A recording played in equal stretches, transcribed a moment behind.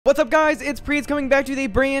What's up, guys? It's Priets coming back to the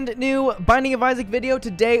brand new Binding of Isaac video.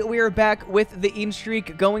 Today we are back with the Eden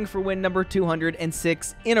streak, going for win number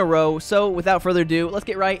 206 in a row. So without further ado, let's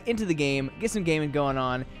get right into the game, get some gaming going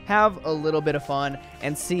on, have a little bit of fun,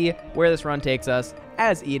 and see where this run takes us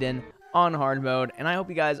as Eden on hard mode. And I hope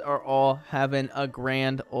you guys are all having a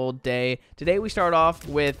grand old day. Today we start off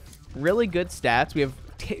with really good stats. We have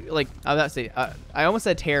I almost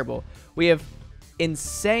said terrible. We have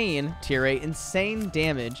insane tier 8, insane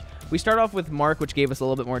damage. We start off with Mark, which gave us a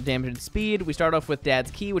little bit more damage and speed. We start off with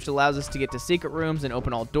Dad's Key, which allows us to get to secret rooms and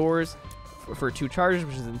open all doors for 2 charges,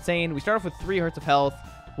 which is insane. We start off with 3 hearts of health.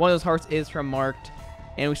 One of those hearts is from Marked.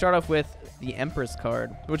 And we start off with the Empress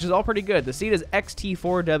card, which is all pretty good. The seed is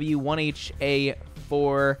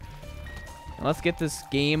XT4W1HA4. Let's get this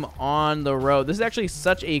game on the road. This is actually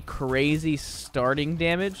such a crazy starting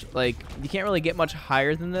damage. Like, you can't really get much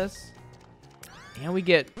higher than this. And we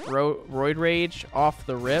get Roid Rage off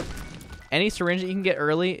the rip. Any syringe that you can get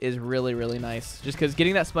early is really, really nice. Just because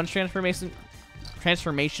getting that sponge transformation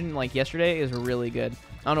like yesterday is really good.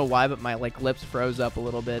 I don't know why, but my lips froze up a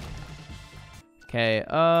little bit. Okay,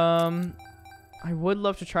 I would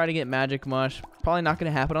love to try to get Magic Mush. Probably not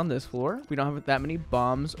going to happen on this floor. We don't have that many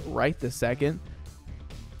bombs right this second.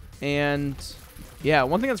 And yeah,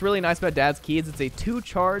 one thing that's really nice about Dad's Key is it's a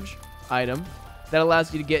 2-charge item that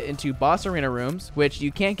allows you to get into boss arena rooms, which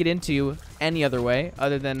you can't get into any other way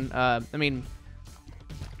other than,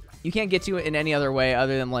 you can't get to it in any other way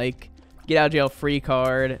other than, like, get out of jail free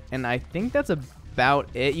card, and I think that's about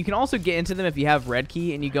it. You can also get into them if you have red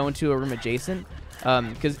key and you go into a room adjacent,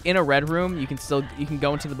 because in a red room, you can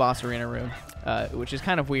go into the boss arena room, which is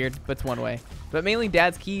kind of weird, but it's one way. But mainly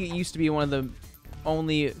Dad's Key used to be one of the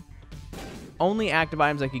only active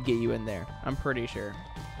items that could get you in there, I'm pretty sure.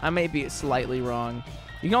 I may be slightly wrong.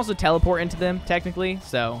 You can also teleport into them, technically,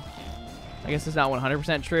 so I guess it's not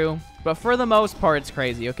 100% true. But for the most part, it's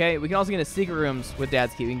crazy, okay? We can also get into secret rooms with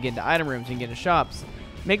Dad's Key. We can get into item rooms. We can get into shops.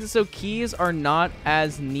 Makes it so keys are not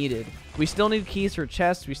as needed. We still need keys for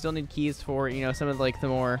chests. We still need keys for, you know, some of, like, the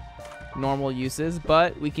more normal uses.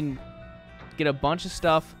 But we can get a bunch of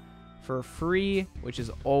stuff for free, which is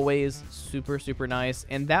always super, super nice.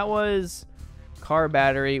 And that was car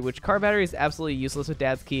battery, which car battery is absolutely useless with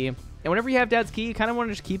Dad's Key. And whenever you have Dad's Key, you kind of want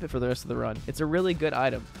to just keep it for the rest of the run. It's a really good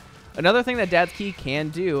item. Another thing that Dad's Key can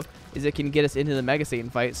do is it can get us into the Mega Satan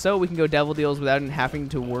fight, so we can go devil deals without having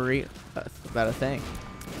to worry about a thing.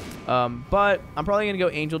 But I'm probably going to go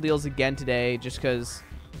angel deals again today just because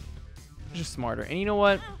it's just smarter. And you know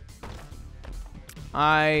what?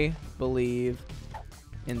 I believe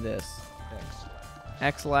in this.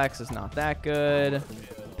 X-Lax is not that good.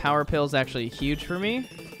 Power Pill's actually huge for me.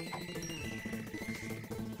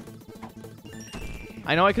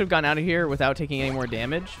 I know I could have gotten out of here without taking any more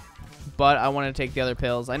damage, but I wanted to take the other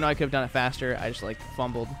pills. I know I could have done it faster. I just, like,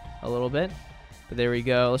 fumbled a little bit. But there we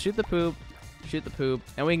go. Let's shoot the poop,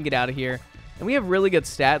 and we can get out of here. And we have really good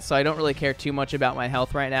stats, so I don't really care too much about my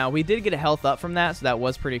health right now. We did get a health up from that, so that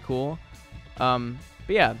was pretty cool. But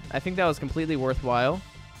yeah, I think that was completely worthwhile.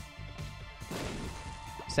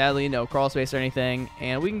 Sadly, no crawl space or anything,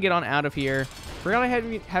 and we can get on out of here. Forgot I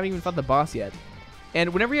haven't even fought the boss yet.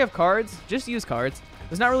 And whenever you have cards, just use cards.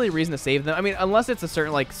 There's not really a reason to save them. I mean, unless it's a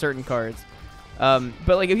certain cards. But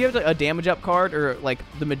like if you have a damage up card or like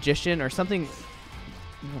the Magician or something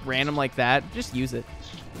random like that, just use it.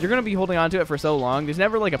 You're gonna be holding on to it for so long. There's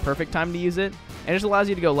never like a perfect time to use it, and it just allows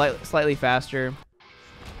you to go slightly faster.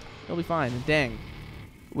 You'll be fine. And dang,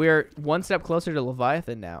 we're one step closer to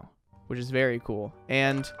Leviathan now, which is very cool.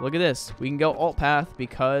 And look at this. We can go alt path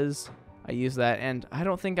because I use that. And I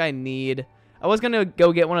don't think I need... I was going to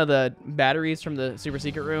go get one of the batteries from the super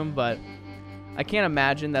secret room, but I can't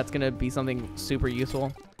imagine that's going to be something super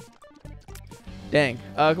useful. Dang.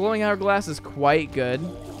 Glowing Hourglass is quite good,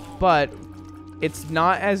 but it's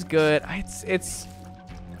not as good. It's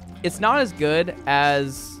not as good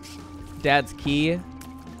as Dad's Key,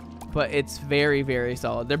 but it's very, very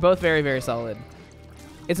solid. They're both very, very solid.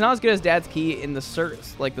 It's not as good as Dad's Key in the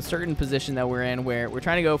certain position that we're in, where we're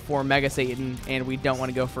trying to go for Mega Satan and we don't want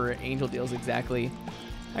to go for angel deals exactly.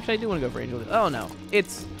 Actually, I do want to go for angel deals. Oh no,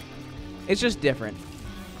 it's just different.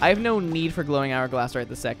 I have no need for glowing hourglass right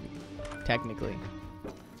this second, technically.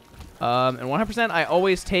 And 100%, I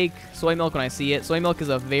always take soy milk when I see it. Soy milk is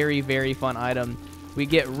a very, very fun item. We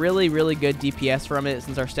get really, really good DPS from it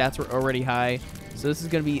since our stats were already high. So this is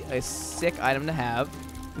going to be a sick item to have.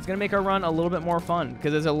 It's going to make our run a little bit more fun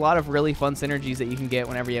because there's a lot of really fun synergies that you can get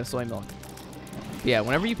whenever you have soy milk. Yeah,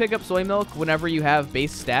 whenever you pick up soy milk, whenever you have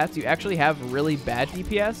base stats, you actually have really bad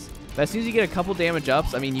DPS. But as soon as you get a couple damage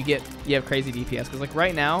ups, I mean, you have crazy DPS. Because like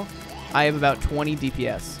right now, I have about 20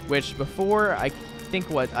 DPS, which before, I think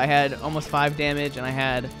what, I had almost 5 damage, and I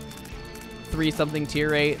had 3 something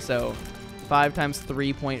tier rate, so 5 times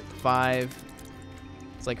 3.5,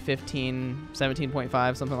 it's like 15,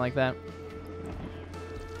 17.5, something like that.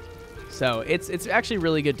 So it's actually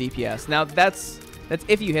really good DPS. Now that's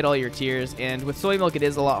if you hit all your tiers, and with soy milk it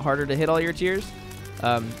is a lot harder to hit all your tiers,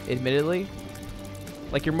 admittedly.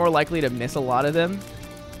 Like, you're more likely to miss a lot of them,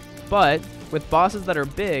 but with bosses that are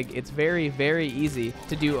big, it's very, very easy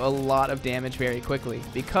to do a lot of damage very quickly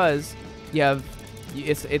because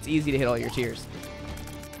it's easy to hit all your tiers.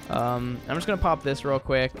 I'm just gonna pop this real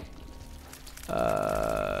quick.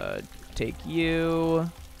 Take you.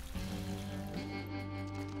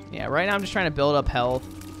 Yeah, right now I'm just trying to build up health.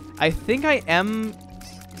 I think I am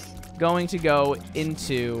going to go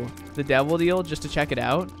into the Devil Deal just to check it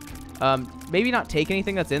out. Maybe not take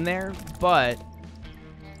anything that's in there, but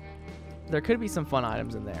there could be some fun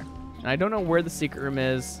items in there. And I don't know where the secret room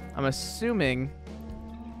is. I'm assuming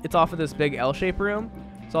it's off of this big L-shaped room.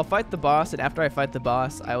 So I'll fight the boss, and after I fight the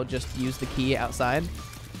boss, I will just use the key outside.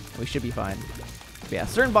 We should be fine. But yeah,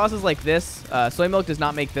 certain bosses like this, soy milk does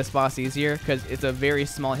not make this boss easier because it's a very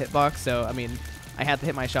small hitbox. So, I mean, I have to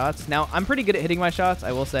hit my shots. Now, I'm pretty good at hitting my shots,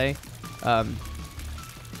 I will say.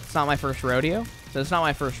 It's not my first rodeo. So it's not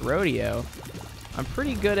my first rodeo. I'm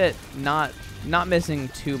pretty good at not missing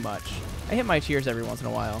too much. I hit my tiers every once in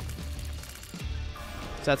a while.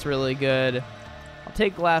 So that's really good. I'll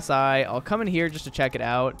take Glass Eye. I'll come in here just to check it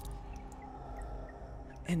out.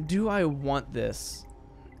 And do I want this?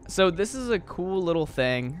 So this is a cool little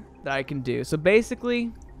thing that I can do. So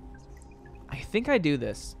basically, I think I do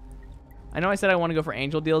this. I know I said I want to go for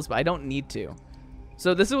angel deals, but I don't need to.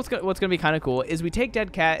 So this is what's going to be kind of cool, is we take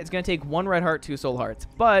Dead Cat. It's going to take 1 red heart, 2 soul hearts.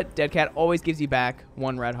 But Dead Cat always gives you back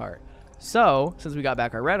 1 red heart. So, since we got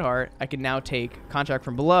back our red heart, I can now take Contract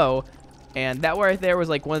from Below. And that right there was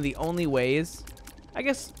like one of the only ways. I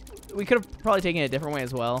guess we could have probably taken it a different way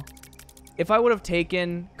as well. If I would have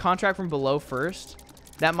taken Contract from Below first,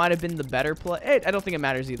 that might have been the better play. I don't think it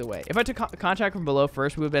matters either way. If I took Contract from Below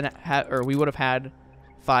first, we would have had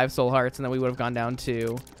 5 soul hearts, and then we would have gone down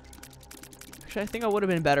to... Actually, I think I would have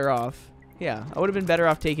been better off. Yeah, I would have been better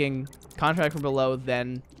off taking Contract from Below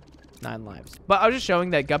than 9 lives. But I was just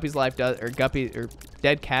showing that Guppy's life does, or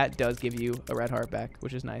Dead Cat does give you a red heart back,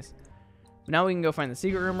 which is nice. Now we can go find the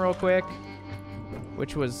secret room real quick,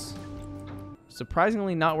 which was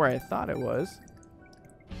surprisingly not where I thought it was.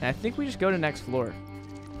 And I think we just go to next floor.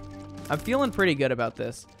 I'm feeling pretty good about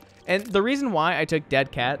this. And the reason why I took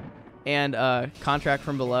Dead Cat and Contract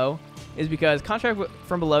from Below is because Contract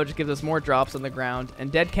from Below just gives us more drops on the ground,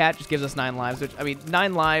 and Dead Cat just gives us 9 lives, which, I mean,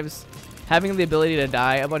 9 lives, having the ability to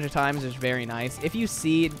die a bunch of times is very nice. If you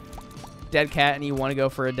see Dead Cat and you want to go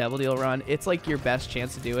for a Devil Deal run, it's like your best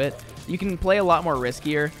chance to do it. You can play a lot more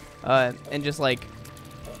riskier and just like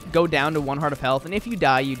go down to 1 heart of health, and if you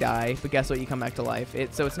die, you die, but guess what? You come back to life.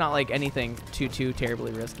 So it's not like anything too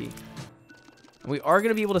terribly risky. We are going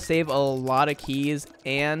to be able to save a lot of keys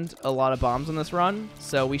and a lot of bombs on this run,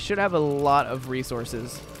 so we should have a lot of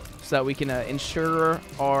resources so that we can ensure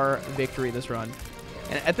our victory this run.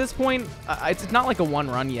 And at this point, it's not like a 1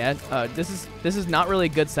 run yet. This is not really a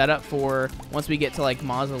good setup for once we get to like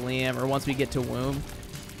Mausoleum or once we get to Womb.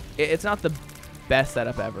 It's not the best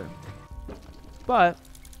setup ever, but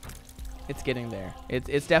it's getting there.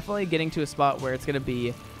 It's definitely getting to a spot where it's going to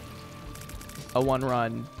be a 1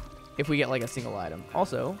 run if we get like a single item.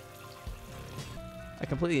 Also, I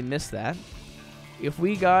completely missed that. If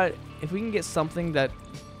we can get something that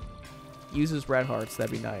uses red hearts,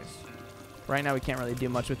 that'd be nice. Right now we can't really do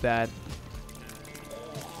much with that.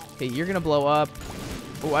 Okay, you're gonna blow up.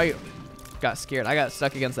 Oh, I got scared. I got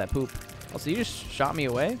stuck against that poop. Oh, so you just shot me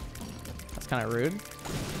away? That's kind of rude.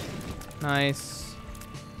 Nice.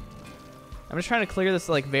 I'm just trying to clear this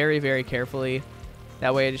like very, very carefully.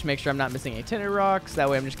 That way I just make sure I'm not missing any tinted rocks. That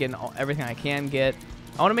way I'm just getting everything I can get.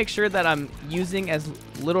 I want to make sure that I'm using as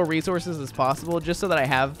little resources as possible just so that I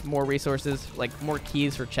have more resources, like more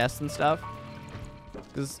keys for chests and stuff.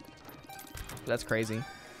 Because that's crazy.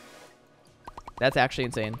 That's actually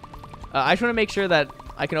insane. I just want to make sure that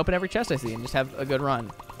I can open every chest I see and just have a good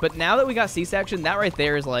run. But now that we got C-section, that right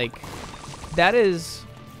there is like, that is,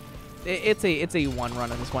 it's a 1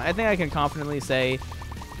 run at this point. I think I can confidently say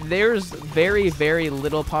there's very, very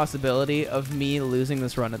little possibility of me losing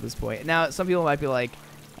this run at this point. Now, some people might be like,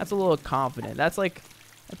 that's a little confident. That's a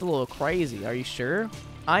little crazy. Are you sure?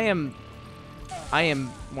 I am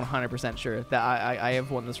 100% sure that I have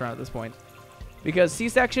won this run at this point. Because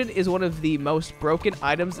C-section is one of the most broken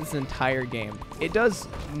items in this entire game. It does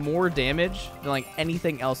more damage than like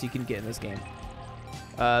anything else you can get in this game.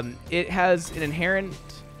 It has an inherent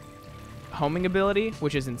homing ability,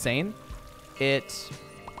 which is insane. It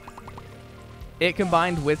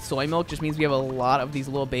combined with soy milk just means we have a lot of these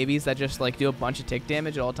little babies that just like do a bunch of tick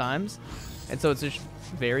damage at all times. And so it's just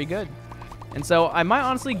very good. And so I might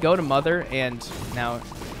honestly go to Mother, and now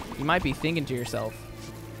you might be thinking to yourself,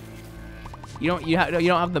 you don't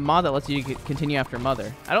have the mod that lets you continue after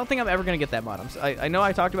Mother. I don't think I'm ever going to get that mod. I know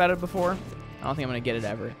I talked about it before. I don't think I'm going to get it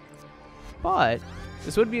ever. But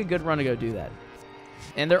this would be a good run to go do that.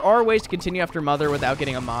 And there are ways to continue after Mother without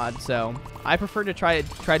getting a mod, so I prefer to try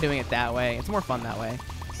doing it that way. It's more fun that way.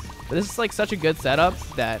 But this is like such a good setup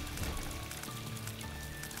that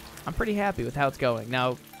I'm pretty happy with how it's going.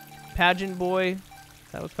 Now, Pageant Boy, is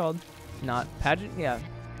that what it's called? Not Pageant? Yeah,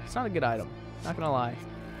 it's not a good item. Not gonna lie.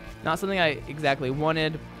 Not something I exactly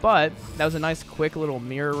wanted, but that was a nice quick little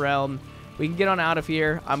mirror realm. We can get on out of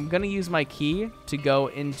here. I'm gonna use my key to go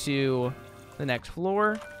into the next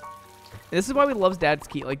floor. This is why we love Dad's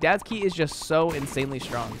Key. Like, Dad's Key is just so insanely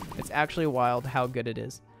strong. It's actually wild how good it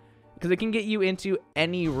is. Because it can get you into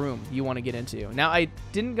any room you want to get into. Now, I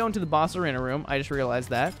didn't go into the boss arena room. I just realized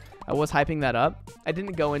that. I was hyping that up. I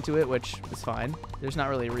didn't go into it, which is fine. There's not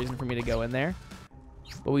really a reason for me to go in there.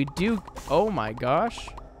 But we do... Oh my gosh.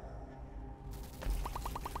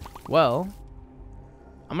 Well,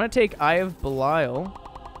 I'm going to take Eye of Belial.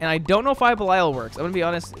 And I don't know if Eye of Belial works. I'm going to be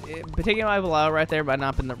honest. Taking Eye of Belial right there might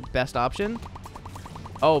not been the best option.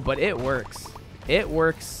 Oh, but it works. It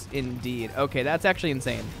works indeed. Okay, that's actually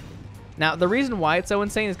insane. Now, the reason why it's so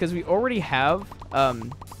insane is because we already have,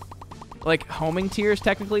 like, homing tiers,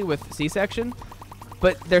 technically, with C-section.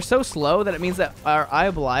 But they're so slow that it means that our Eye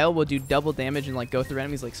of Belial will do double damage and, like, go through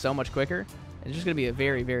enemies, like, so much quicker. It's just going to be a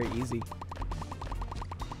very, very easy.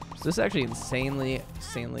 So this is actually insanely,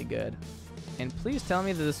 insanely good. And please tell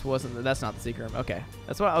me that this wasn't... That's not the secret room. Okay.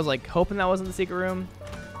 That's what I was, like, hoping that wasn't the secret room.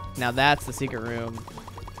 Now that's the secret room.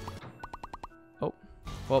 Oh.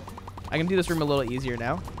 Well, I can do this room a little easier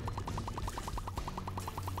now.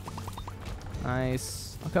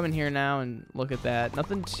 Nice. I'll come in here now and look at that.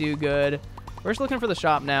 Nothing too good. We're just looking for the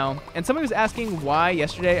shop now. And somebody was asking why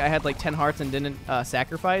yesterday I had, like, 10 hearts and didn't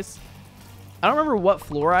sacrifice. I don't remember what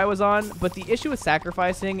floor I was on, but the issue with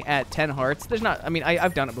sacrificing at 10 hearts, there's not... I mean,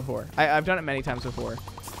 I've done it before. I've done it many times before.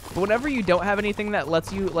 But whenever you don't have anything that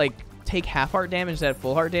lets you, like, take half heart damage instead of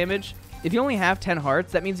full heart damage, if you only have 10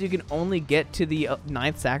 hearts, that means you can only get to the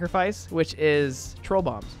 9th sacrifice, which is troll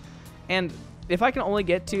bombs. And if I can only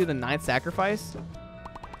get to the 9th sacrifice,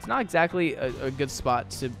 it's not exactly a good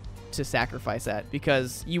spot to sacrifice at,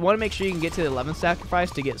 because you want to make sure you can get to the 11th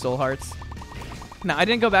sacrifice to get soul hearts. Now, I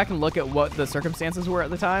didn't go back and look at what the circumstances were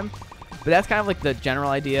at the time, but that's kind of like the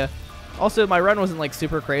general idea. Also, my run wasn't like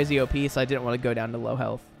super crazy OP, so I didn't want to go down to low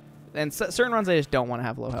health. And certain runs I just don't want to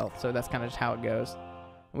have low health, so that's kind of just how it goes.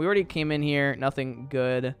 We already came in here, nothing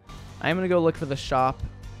good. I'm going to go look for the shop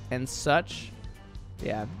and such.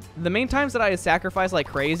 Yeah. The main times that I sacrifice like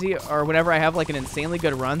crazy are whenever I have like an insanely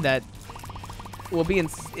good run that will be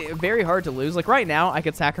very hard to lose. Like right now, I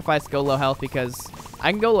could sacrifice go low health because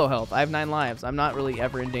I can go low health. I have 9 lives. I'm not really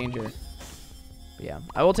ever in danger. But yeah,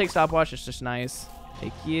 I will take stopwatch. It's just nice.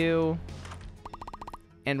 Thank you.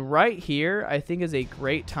 And right here, I think is a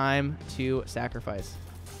great time to sacrifice.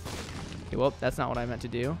 Okay, well, that's not what I meant to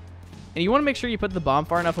do. And you want to make sure you put the bomb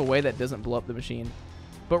far enough away that doesn't blow up the machine.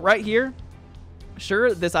 But right here,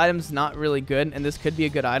 sure, this item's not really good, and this could be a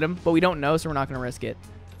good item, but we don't know, so we're not going to risk it.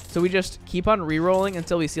 So we just keep on re-rolling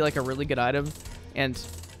until we see like a really good item, and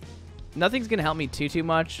nothing's going to help me too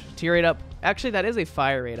much. Tier rate up. Actually, that is a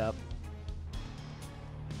fire rate up.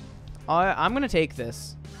 I'm going to take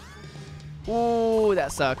this. Ooh,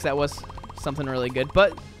 that sucks. That was something really good.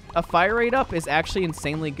 But a fire rate up is actually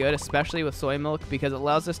insanely good, especially with soy milk, because it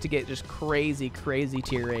allows us to get just crazy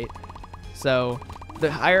tier rate. So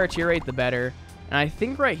the higher tier rate, the better. And I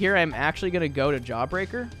think right here I'm actually going to go to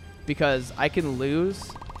Jawbreaker, because I can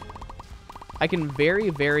lose. I can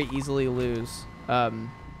very easily lose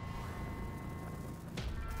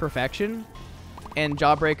Perfection, and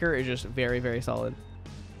Jawbreaker is just very solid.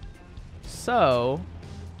 So,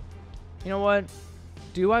 you know what?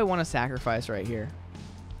 Do I want to sacrifice right here?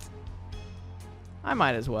 I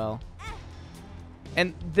might as well.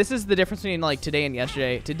 And this is the difference between like today and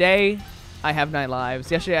yesterday. Today, I have 9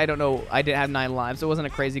 lives. Yesterday, I don't know. I didn't have 9 lives. It wasn't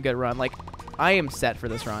a crazy good run. Like, I am set for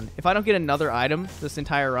this run. If I don't get another item this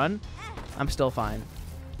entire run, I'm still fine.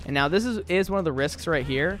 And now this is one of the risks right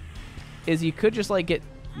here, is you could just like get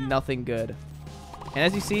nothing good. And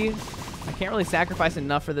as you see, I can't really sacrifice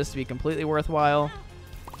enough for this to be completely worthwhile.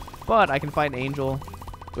 But I can fight an angel,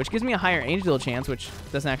 which gives me a higher angel chance, which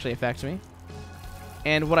doesn't actually affect me.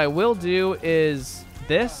 And what I will do is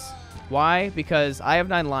this. Why? Because I have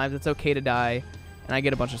 9 lives. It's okay to die. And I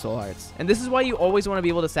get a bunch of soul hearts. And this is why you always want to be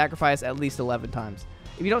able to sacrifice at least 11 times.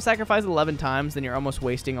 If you don't sacrifice 11 times, then you're almost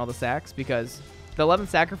wasting all the sacks. Because the 11th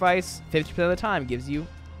sacrifice, 50% of the time, gives you,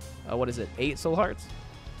 what is it, 8 soul hearts?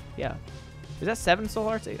 Yeah. Is that 7 soul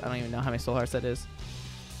hearts? I don't even know how many soul hearts that is.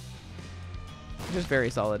 Just very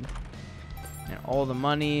solid. And all the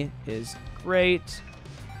money is great.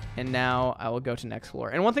 And now I will go to next floor.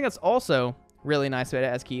 And one thing that's also really nice about it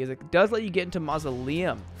as key is it does let you get into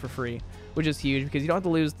Mausoleum for free, which is huge because you don't have to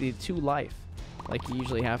lose the 2 life like you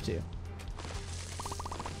usually have to.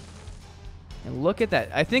 And look at that.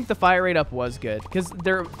 I think the fire rate up was good because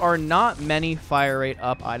there are not many fire rate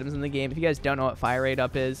up items in the game. If you guys don't know what fire rate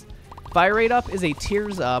up is a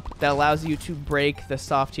tiers up that allows you to break the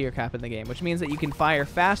soft tier cap in the game, which means that you can fire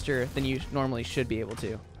faster than you normally should be able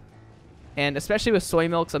to. And especially with soy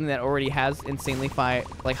milk, something that already has insanely high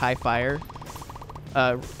fire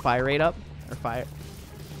rate up, or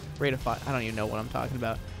rate of fire. I don't even know what I'm talking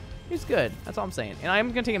about. It's good. That's all I'm saying. And I'm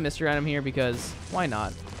gonna take a mystery item here because why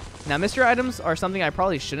not? Now, mystery items are something I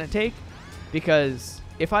probably shouldn't take because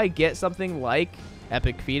if I get something like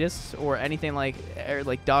Epic Fetus or anything like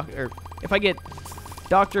if I get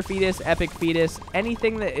Dr. Fetus, Epic Fetus,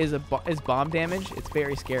 anything that is bomb damage, it's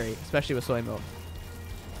very scary, especially with soy milk.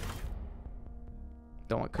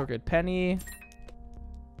 Don't want Crooked Penny.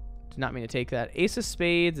 Did not mean to take that. Ace of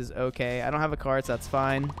Spades is okay. I don't have a card, so that's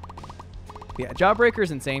fine. Yeah, Jawbreaker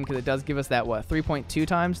is insane because it does give us that, what, 3.2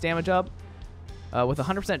 times damage up? With a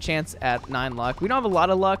 100% chance at 9 luck. We don't have a lot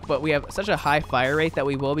of luck, but we have such a high fire rate that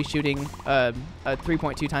we will be shooting a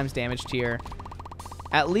 3.2 times damage tier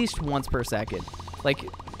at least once per second. Like,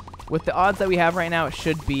 with the odds that we have right now, it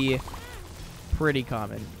should be pretty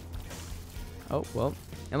common. Oh, well.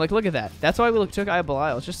 And, like, look at that. That's why we took Eye of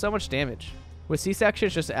Belial. It's just so much damage. With C-section,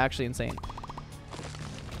 it's just actually insane.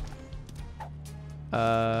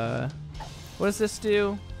 What does this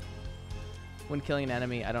do? When killing an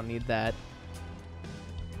enemy, I don't need that.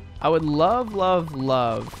 I would love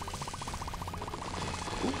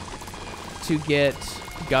to get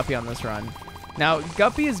Guppy on this run. Now,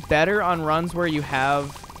 Guppy is better on runs where you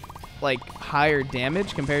have, like, higher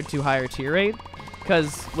damage compared to higher tier rate.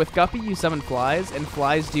 Because with Guppy, you summon flies, and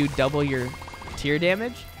flies do double your tier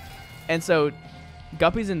damage. And so,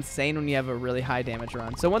 Guppy's insane when you have a really high damage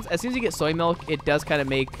run. So, as soon as you get Soy Milk, it does kind of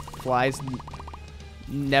make flies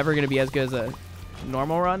never going to be as good as a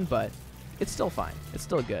normal run, but it's still fine. It's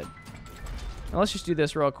still good. Now let's just do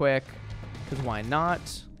this real quick, because why not?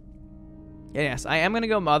 And yes, I am going to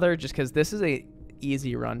go Mother, just because this is a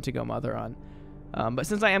easy run to go Mother on. But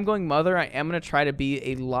since I am going Mother, I am going to try to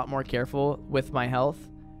be a lot more careful with my health,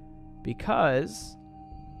 because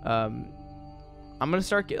I'm going to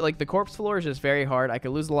start, like, the corpse floor is just very hard. I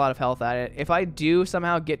could lose a lot of health at it. If I do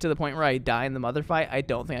somehow get to the point where I die in the Mother fight, I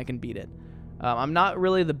don't think I can beat it. I'm not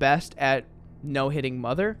really the best at no-hitting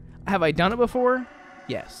Mother. Have I done it before?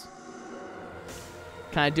 Yes.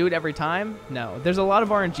 Can I do it every time? No. There's a lot of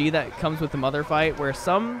RNG that comes with the Mother fight where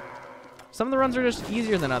some of the runs are just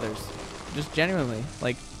easier than others. Just genuinely.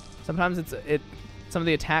 Like, sometimes some of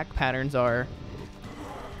the attack patterns are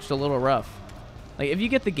just a little rough. Like, if you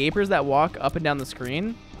get the gapers that walk up and down the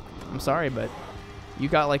screen, I'm sorry, but you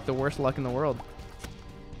got, like, the worst luck in the world.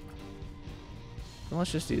 So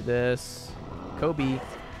let's just do this. Kobe.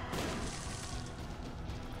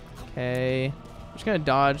 Okay. I'm just going to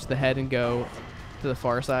dodge the head and go to the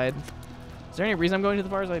far side. Is there any reason I'm going to the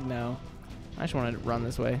far side? No. I just want to run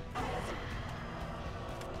this way.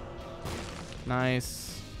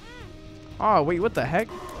 Nice. Oh, wait, what the heck?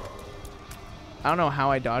 I don't know how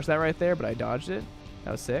I dodged that right there, but I dodged it.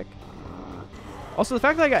 That was sick. Also, the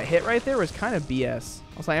fact that I got hit right there was kind of BS.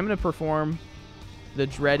 Also, I am going to perform the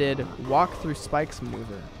dreaded walk through spikes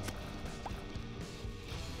maneuver.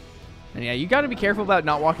 And yeah, you got to be careful about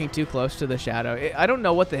not walking too close to the shadow. I don't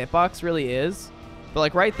know what the hitbox really is, but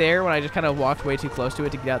like right there when I just kind of walked way too close to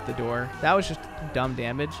it to get out the door, that was just dumb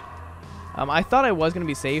damage. I thought I was going to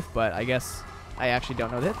be safe, but I guess I actually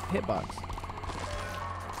don't know the hitbox.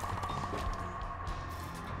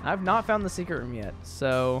 I've not found the secret room yet,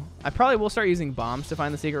 so I probably will start using bombs to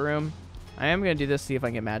find the secret room. I am going to do this, see if I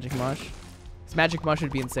can get Magic Mush. This Magic Mush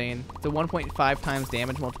would be insane. It's a 1.5 times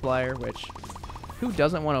damage multiplier, which... who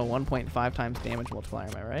doesn't want a 1.5 times damage multiplier,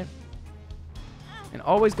 am I right? And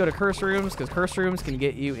always go to curse rooms, because curse rooms can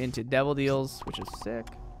get you into devil deals, which is sick.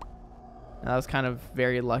 Now, that was kind of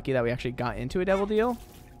very lucky that we actually got into a devil deal.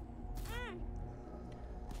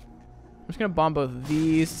 I'm just going to bomb both of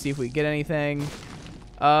these to see if we get anything.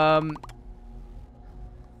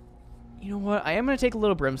 You know what? I am going to take a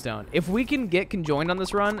little brimstone. If we can get conjoined on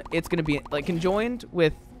this run, it's going to be... Like, conjoined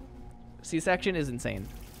with C-section is insane.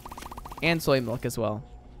 And soy milk as well.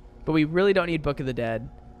 But we really don't need Book of the Dead.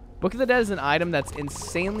 Book of the Dead is an item that's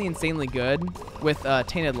insanely, insanely good with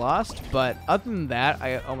Tainted Lost. But other than that,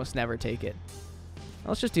 I almost never take it.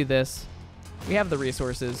 Let's just do this. We have the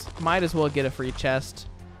resources. Might as well get a free chest.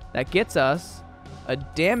 That gets us a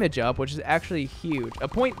damage up, which is actually huge. A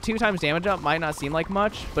 0.2 times damage up might not seem like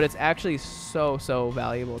much, but it's actually so, so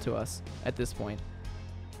valuable to us at this point.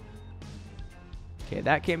 Okay,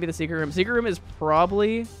 that can't be the secret room. Secret room is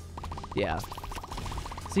probably... Yeah.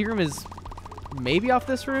 Secret room is maybe off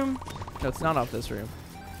this room? No, it's not off this room.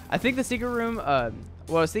 I think the secret room... what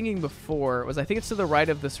I was thinking before was I think it's to the right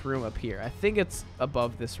of this room up here. I think it's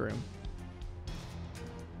above this room.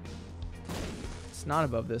 It's not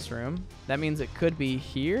above this room. That means it could be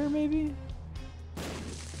here, maybe?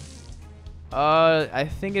 I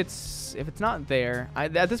think it's... If it's not there...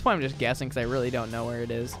 At this point, I'm just guessing because I really don't know where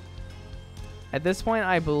it is. At this point,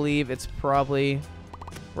 I believe it's probably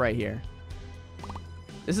right here.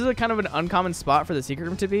 This is a kind of an uncommon spot for the secret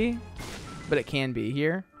room to be, but it can be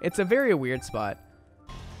here. It's a very weird spot.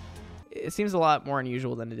 It seems a lot more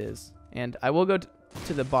unusual than it is. And I will go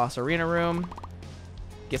to the boss arena room.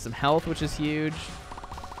 Get some health, which is huge,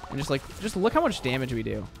 and just look how much damage we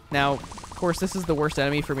do. Now, of course, this is the worst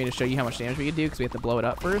enemy for me to show you how much damage we can do because we have to blow it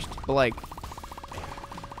up first. But like,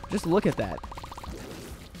 just look at that.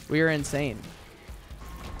 We are insane.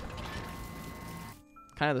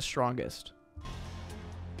 Kind of the strongest.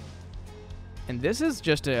 And this is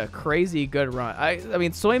just a crazy good run. I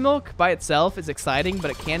mean, soy milk by itself is exciting, but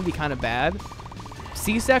it can be kind of bad.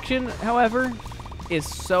 C-section, however, is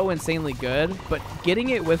so insanely good, but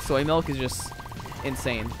getting it with soy milk is just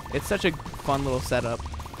insane. It's such a fun little setup.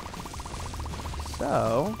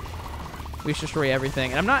 So we should destroy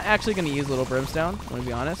everything, and I'm not actually going to use little brimstone, I'm going to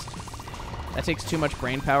be honest. That takes too much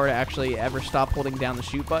brain power to actually ever stop holding down the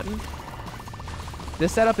shoot button.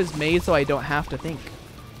 This setup is made so I don't have to think.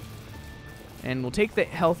 And we'll take the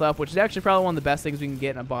health up, which is actually probably one of the best things we can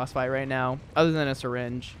get in a boss fight right now, other than a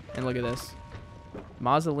syringe. And look at this.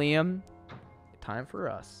 Mausoleum. Time for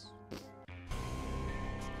us.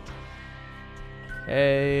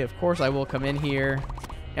 Okay, of course I will come in here.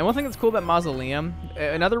 And one thing that's cool about Mausoleum,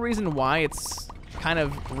 another reason why it's kind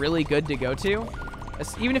of really good to go to,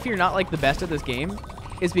 even if you're not like the best at this game,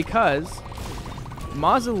 is because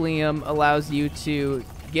Mausoleum allows you to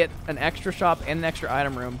get an extra shop and an extra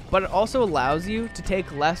item room, but it also allows you to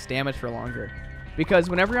take less damage for longer. Because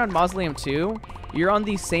whenever you're on Mausoleum 2, you're on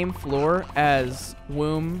the same floor as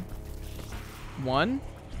Womb 1,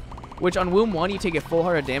 which on Womb 1 you take a full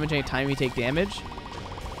heart of damage anytime you take damage.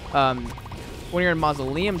 When you're in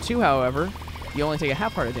Mausoleum 2, however, you only take a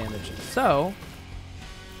half heart of damage. So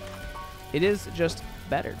it is just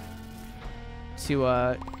better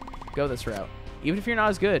to go this route. Even if you're not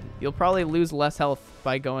as good, you'll probably lose less health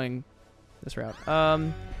by going this route.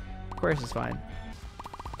 Aquarius is fine.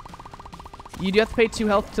 You do have to pay 2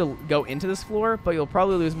 health to go into this floor, but you'll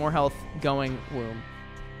probably lose more health going Womb.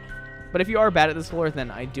 But if you are bad at this floor,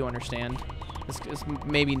 then I do understand. This is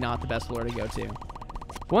maybe not the best floor to go to.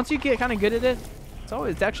 But once you get kind of good at it,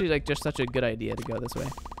 it's actually like just such a good idea to go this way.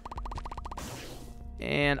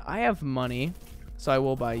 And I have money, so I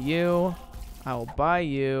will buy you. I will buy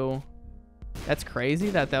you. That's crazy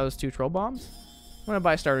that was 2 troll bombs. I'm going to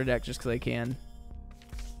buy starter deck just because I can.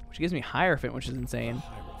 Which gives me Hierophant, which is insane.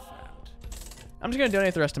 I'm just going to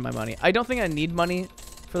donate the rest of my money. I don't think I need money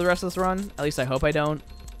for the rest of this run. At least I hope I don't.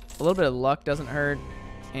 A little bit of luck doesn't hurt.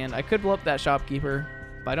 And I could blow up that shopkeeper,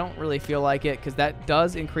 but I don't really feel like it because that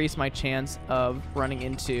does increase my chance of running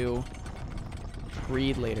into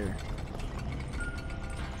greed later.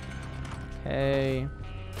 Okay.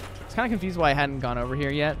 I was kind of confused why I hadn't gone over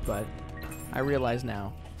here yet, but I realize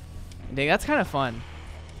now. Dang, that's kind of fun.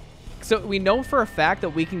 So we know for a fact that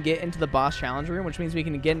we can get into the boss challenge room, which means we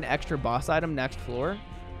can get an extra boss item next floor.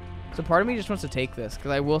 So part of me just wants to take this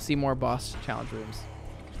because I will see more boss challenge rooms.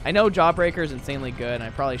 I know Jawbreaker is insanely good, and I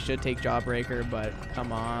probably should take Jawbreaker, but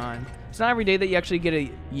come on. It's not every day that you actually get to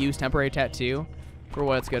use Temporary Tattoo for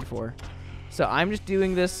what it's good for. So I'm just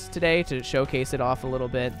doing this today to showcase it off a little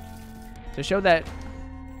bit, to show that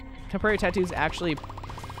Temporary Tattoo is actually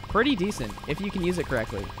pretty decent if you can use it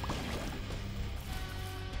correctly.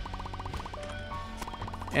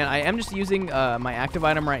 And I am just using my active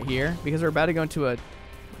item right here because we're about to go into a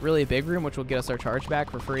really big room, which will get us our charge back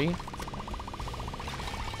for free.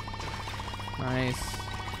 Nice.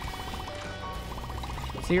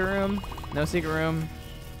 Secret room? No secret room.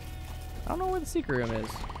 I don't know where the secret room is.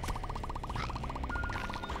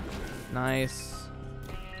 Nice.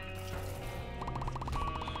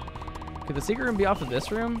 Could the secret room be off of this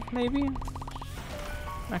room, maybe? I'm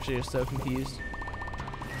actually just so confused.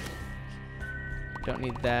 Don't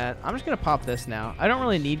need that. I'm just going to pop this now. I don't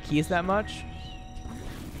really need keys that much.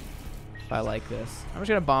 If I like this. I'm just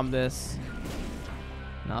going to bomb this.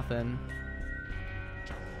 Nothing.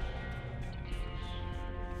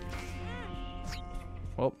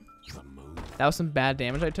 Well, that was some bad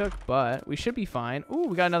damage I took, but we should be fine. Ooh,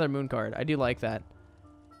 we got another moon card. I do like that.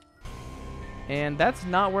 And that's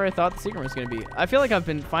not where I thought the secret room was going to be. I feel like I've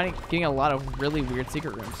been getting a lot of really weird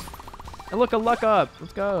secret rooms. And look, a luck up.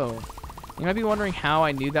 Let's go. You might be wondering how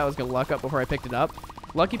I knew that was going to luck up before I picked it up.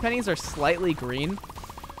 Lucky pennies are slightly green.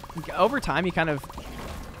 Over time, you kind of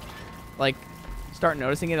like start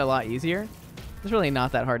noticing it a lot easier. It's really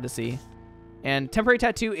not that hard to see. And temporary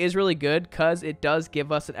tattoo is really good because it does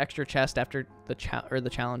give us an extra chest after the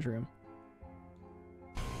challenge room,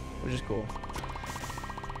 which is cool.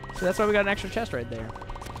 So that's why we got an extra chest right there.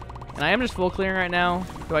 And I am just full clearing right now.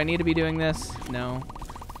 Do I need to be doing this? No.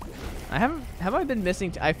 I haven't. Have I been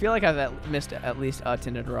missing? I feel like I've missed at least a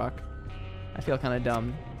tinted rock. I feel kind of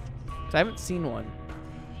dumb. So I haven't seen one.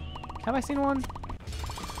 Have I seen one?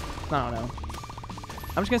 I don't know.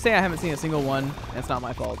 I'm just going to say I haven't seen a single one, and it's not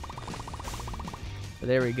my fault. But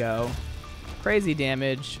there we go. Crazy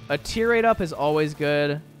damage. A tier rate up is always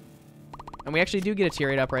good. And we actually do get a tier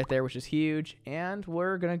rate up right there, which is huge. And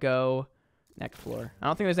we're going to go next floor. I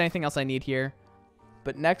don't think there's anything else I need here.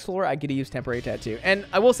 But next floor, I get to use temporary tattoo. And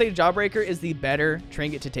I will say Jawbreaker is the better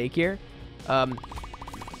trinket to take here. I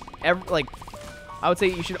would say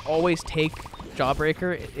you should always take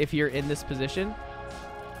Jawbreaker if you're in this position.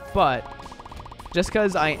 But just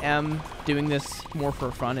because I am doing this more for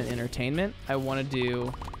fun and entertainment, I want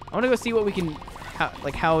to go see what we can,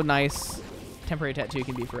 how nice temporary tattoo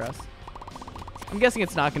can be for us. I'm guessing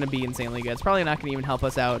it's not going to be insanely good. It's probably not going to even help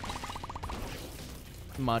us out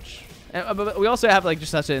much. But we also have like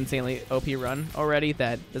just such an insanely OP run already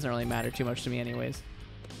that doesn't really matter too much to me anyways.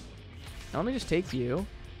 Now let me just take you.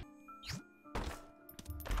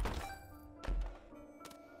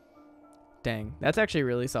 Dang, that's actually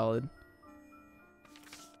really solid.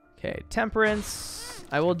 Okay, temperance.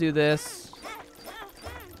 I will do this.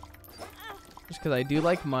 Just because I do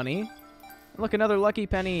like money. Look, another lucky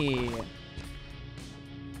penny.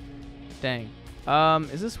 Dang.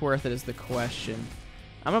 Is this worth it is the question.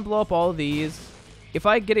 I'm going to blow up all of these. If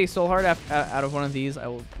I get a soul heart out of one of these, I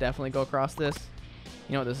will definitely go across this.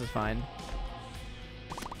 You know what? This is fine.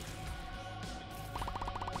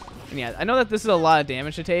 And yeah, I know that this is a lot of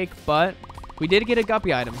damage to take, but we did get a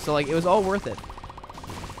guppy item, so like it was all worth it.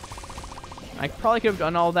 I probably could have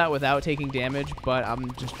done all that without taking damage, but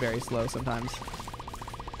I'm just very slow sometimes.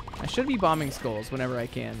 I should be bombing skulls whenever I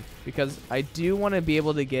can, because I do want to be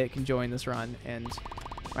able to get conjoined this run, and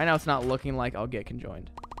right now it's not looking like I'll get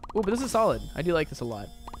conjoined. Ooh, but this is solid. I do like this a lot.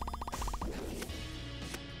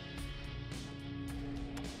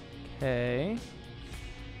 Okay.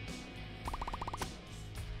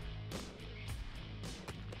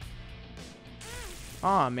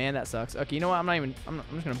 Aw, man, that sucks. Okay, you know what? I'm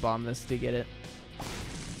just gonna bomb this to get it.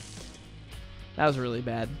 That was really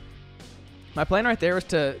bad. My plan right there was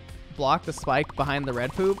to block the spike behind the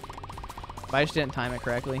red poop, but I just didn't time it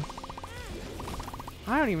correctly.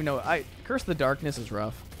 I don't even know. Curse of the Darkness is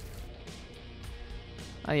rough.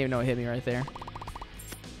 I didn't even know it hit me right there.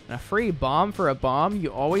 And a free bomb for a bomb.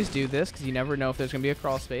 You always do this because you never know if there's gonna be a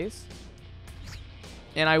crawl space.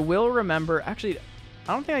 And I will remember. Actually,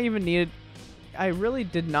 I don't think I even needed. I really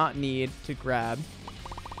did not need to grab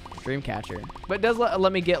Dreamcatcher, but it does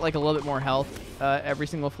let me get like a little bit more health every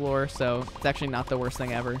single floor, so it's actually not the worst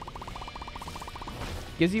thing ever.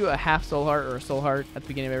 Gives you a half soul heart or a soul heart at the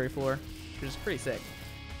beginning of every floor, which is pretty sick.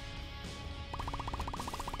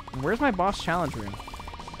 And where's my boss challenge room?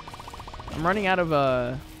 I'm running out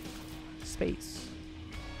of space.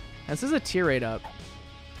 And this is a tier rate up.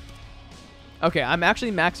 Okay, I'm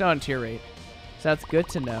actually maxed out on tier rate, so that's good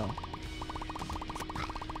to know.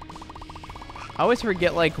 I always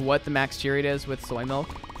forget like what the max tier rate is with soy milk.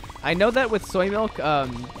 I know that with soy milk,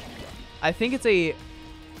 I think it's the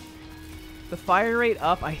fire rate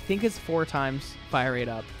up, I think it's 4 times fire rate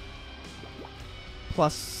up.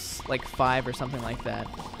 Plus like 5 or something like that.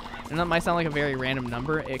 And that might sound like a very random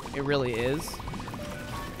number. It really is.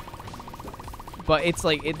 But it's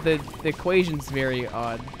like, the equation's very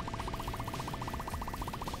odd.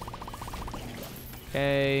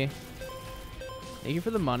 Okay. Thank you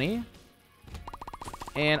for the money.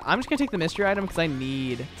 And I'm just going to take the mystery item because I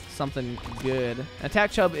need something good.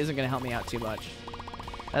 Attack Chub isn't going to help me out too much.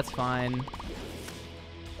 That's fine.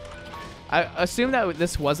 I assume that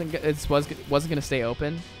this wasn't going to stay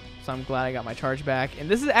open. So I'm glad I got my charge back. And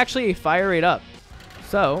this is actually a fire rate up.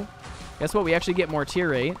 So guess what? We actually get more tier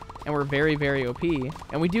rate. And we're very, very OP.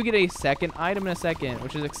 And we do get a second item in a second,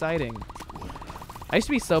 which is exciting. I used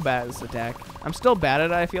to be so bad at this attack. I'm still bad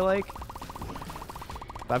at it, I feel like.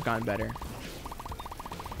 But I've gotten better.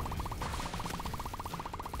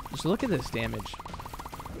 Just look at this damage.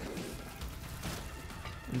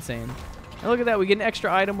 Insane. And look at that. We get an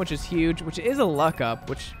extra item, which is huge, which is a luck up,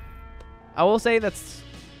 which I will say that's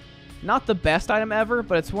not the best item ever,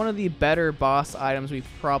 but it's one of the better boss items we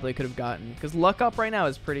probably could have gotten. Because luck up right now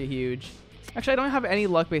is pretty huge. Actually, I don't have any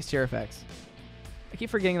luck-based tier effects. I keep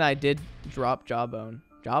forgetting that I did drop Jawbone.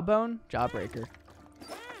 Jawbone? Jawbreaker.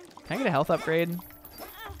 Can I get a health upgrade?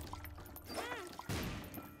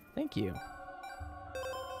 Thank you.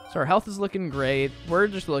 So our health is looking great. We're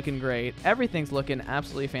just looking great. Everything's looking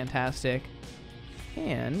absolutely fantastic.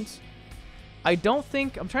 And I don't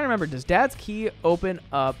think... I'm trying to remember. Does Dad's Key open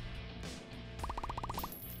up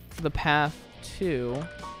the path to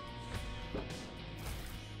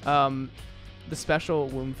the special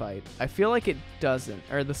womb fight? I feel like it doesn't.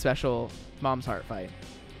 Or the special Mom's Heart fight.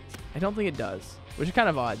 I don't think it does, which is kind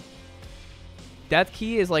of odd. Dad's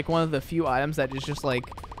Key is like one of the few items that is just like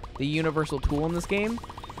the universal tool in this game.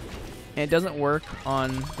 And it doesn't work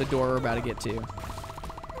on the door we're about to get to.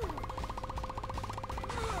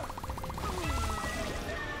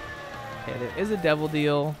 Okay, there is a devil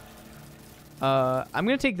deal. I'm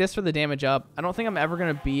going to take this for the damage up. I don't think I'm ever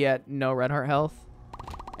going to be at no red heart health.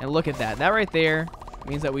 And look at that. That right there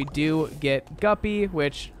means that we do get Guppy,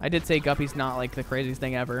 which I did say Guppy's not like the craziest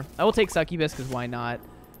thing ever. I will take Succubus because why not?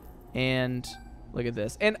 And look at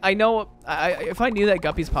this. And I know if I knew that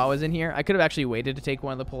Guppy's paw was in here, I could have actually waited to take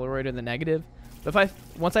one of the Polaroid or the negative. But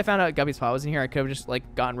once I found out Guppy's paw was in here, I could have just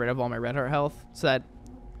like gotten rid of all my red heart health so that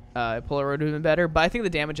Polaroid would have been better. But I think the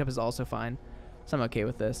damage up is also fine. So I'm okay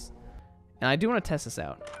with this. And I do want to test this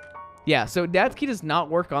out. Yeah, so Dad's Key does not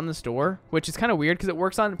work on this door, which is kind of weird because it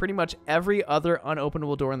works on pretty much every other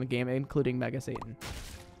unopenable door in the game, including Mega Satan.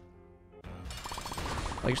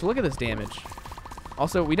 Like, just look at this damage.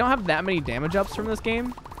 Also, we don't have that many damage ups from this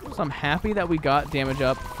game, so I'm happy that we got damage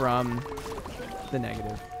up from the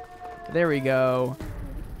negative. There we go.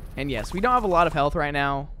 And yes, we don't have a lot of health right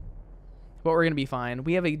now, but we're going to be fine.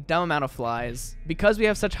 We have a dumb amount of flies. Because we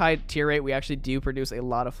have such high tier rate, we actually do produce a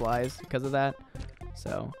lot of flies because of that.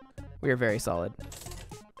 So we are very solid.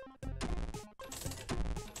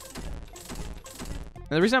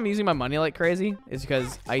 And the reason I'm using my money like crazy is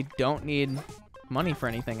because I don't need money for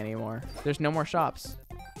anything anymore. There's no more shops.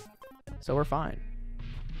 So we're fine.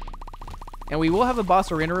 And we will have a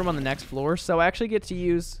boss arena room on the next floor, so I actually get to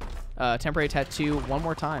use temporary tattoo one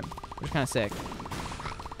more time, which is kind of sick.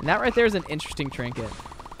 And that right there is an interesting trinket.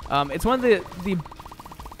 It's one of the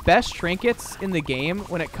best trinkets in the game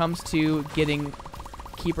when it comes to getting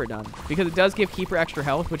Keeper done, because it does give Keeper extra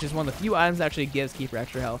health, which is one of the few items that actually gives Keeper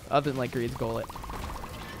extra health, other than like Greed's Gullet.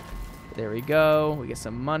 There we go. We get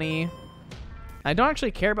some money. I don't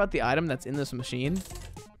actually care about the item that's in this machine,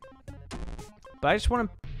 but I just want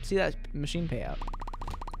to see that machine pay out.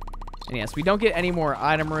 And yes, we don't get any more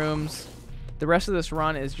item rooms. The rest of this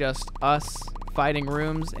run is just us fighting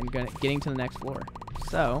rooms and getting to the next floor.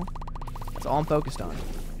 So that's all I'm focused on.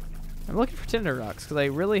 I'm looking for Tinder rocks because I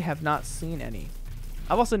really have not seen any.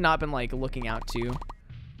 I've also not been like looking out too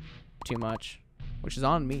much, which is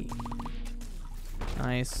on me.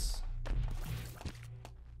 Nice.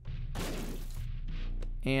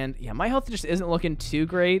 And yeah, my health just isn't looking too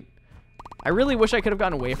great. I really wish I could have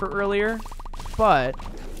gotten wafer earlier, but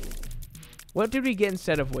what did we get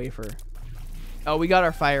instead of wafer? Oh, we got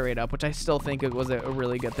our fire rate up, which I still think it was a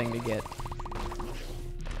really good thing to get.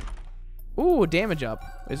 Ooh, damage up,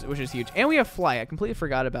 which is huge. And we have fly. I completely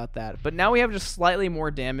forgot about that. But now we have just slightly more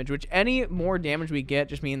damage, which any more damage we get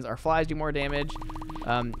just means our flies do more damage.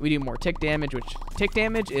 We do more tick damage, which tick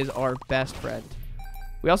damage is our best friend.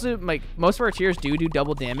 We also, like, most of our tiers do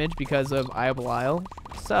double damage because of Eye of Belial.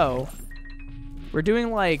 So we're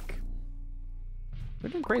doing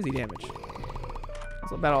crazy damage.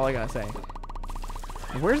 That's about all I gotta say.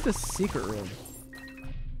 Where's the secret room?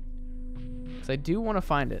 Because I do want to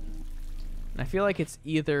find it. And I feel like it's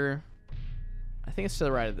either... I think it's to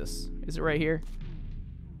the right of this. Is it right here?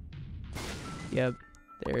 Yep.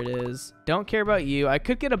 There it is. Don't care about you. I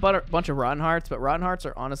could get a bunch of Rotten Hearts, but Rotten Hearts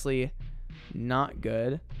are honestly not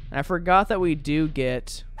good. And I forgot that we do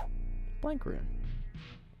get Blank Rune.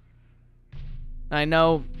 I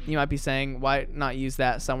know you might be saying, why not use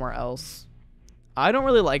that somewhere else? I don't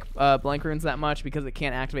really like Blank Runes that much because it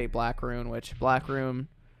can't activate Black Rune, which Black Rune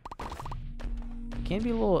can be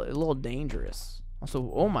a little dangerous.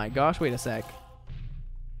 Also, oh my gosh, wait a sec.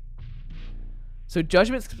 So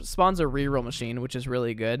Judgment spawns a reroll machine, which is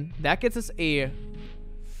really good. That gets us a...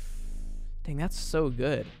 Dang, that's so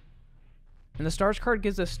good. And the Stars card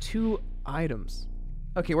gives us 2 items.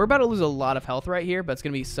 Okay, we're about to lose a lot of health right here, but it's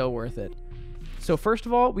going to be so worth it. So first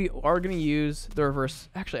of all, we are going to use the reverse...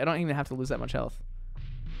 Actually, I don't even have to lose that much health.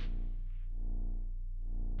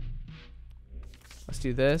 Let's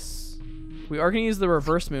do this. We are going to use the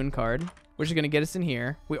reverse moon card, which is going to get us in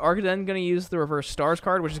here. We are then going to use the reverse stars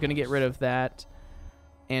card, which is going to get rid of that.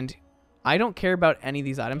 And I don't care about any of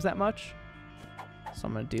these items that much. So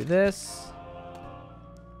I'm going to do this.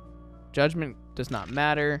 Judgment does not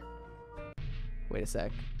matter. Wait a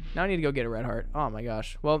sec. Now I need to go get a red heart. Oh my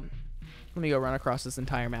gosh. Well, let me go run across this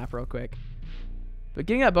entire map real quick. But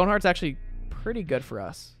getting that bone heart's actually pretty good for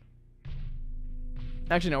us.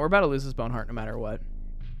 Actually, no, we're about to lose this bone heart no matter what.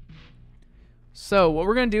 So what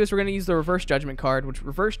we're going to do is we're going to use the reverse judgment card, which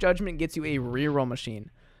reverse judgment gets you a reroll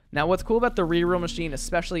machine. Now what's cool about the reroll machine,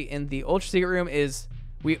 especially in the ultra secret room, is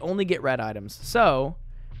we only get red items. So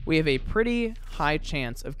we have a pretty high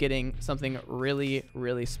chance of getting something really,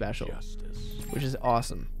 really special, which is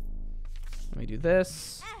awesome. Let me do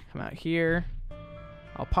this. Come out here.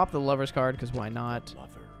 I'll pop the lovers card because why not?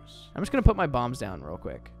 I'm just going to put my bombs down real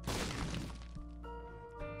quick.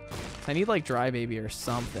 I need like dry baby or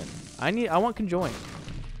something. I want conjoin.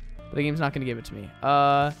 But the game's not going to give it to me.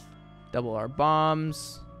 Double our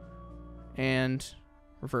bombs and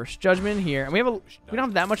reverse judgment here. And we don't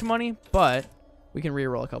have that much money, but we can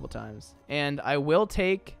reroll a couple times. And I will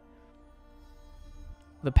take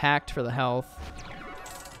the pact for the health.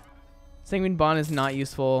 Sanguine bond is not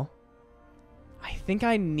useful. I think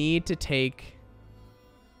I need to take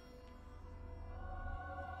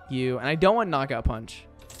you, and I don't want knockout punch.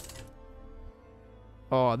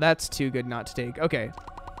 Oh, that's too good not to take. Okay.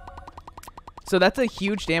 So that's a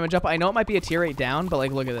huge damage up. I know it might be a tier 8 down, but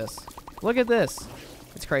like, look at this. Look at this.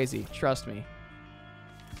 It's crazy. Trust me.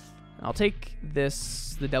 I'll take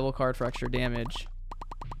this, the devil card, for extra damage.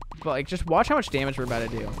 But like, just watch how much damage we're about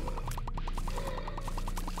to do.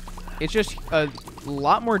 It's just a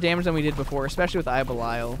lot more damage than we did before, especially with Eye of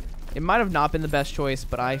Belial. It might have not been the best choice,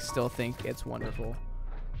 but I still think it's wonderful.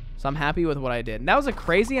 So I'm happy with what I did. And that was a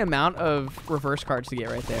crazy amount of reverse cards to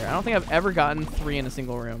get right there. I don't think I've ever gotten 3 in a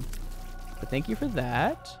single room. But thank you for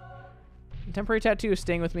that. Temporary tattoo is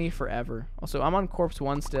staying with me forever. Also, I'm on corpse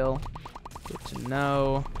 1 still. Good to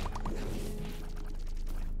know.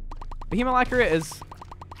 Behemoth Lacquer it's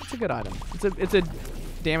a good item. It's a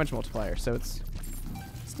damage multiplier, so it's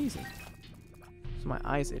decent. So my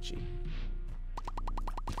eye's itchy.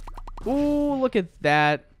 Ooh, look at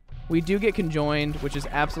that. We do get conjoined, which is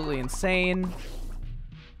absolutely insane.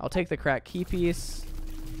 I'll take the crack key piece.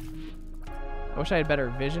 I wish I had better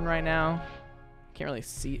vision right now. Can't really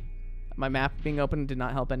see. My map being open did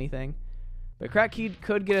not help anything. But crack key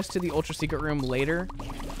could get us to the ultra secret room later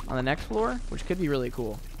on the next floor, which could be really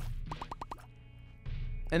cool.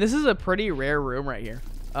 And this is a pretty rare room right here.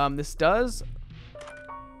 This does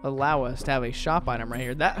allow us to have a shop item right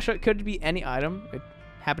here. That could be any item. It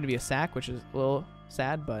happened to be a sack, which is a little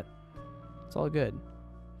sad, but it's all good.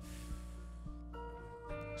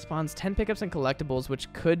 Spawns 10 pickups and collectibles,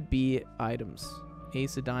 which could be items.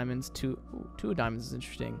 Ace of diamonds, two of diamonds is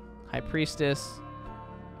interesting. High Priestess,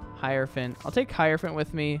 Hierophant. I'll take Hierophant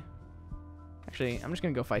with me. Actually, I'm just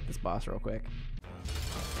going to go fight this boss real quick.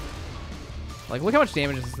 Like, look how much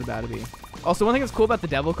damage this is about to be. Also, one thing that's cool about the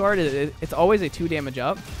Devil card is it's always a 2 damage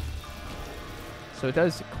up. So it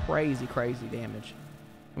does crazy, crazy damage.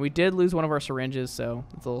 And we did lose one of our syringes, so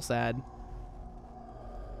it's a little sad.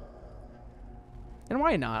 And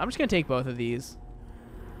why not? I'm just going to take both of these.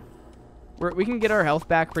 We can get our health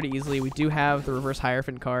back pretty easily. We do have the reverse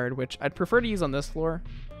Hierophant card, which I'd prefer to use on this floor.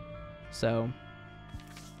 So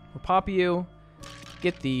we'll pop you,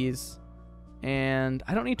 get these, and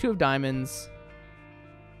I don't need 2 of diamonds.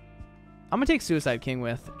 I'm going to take Suicide King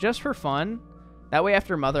with, just for fun. That way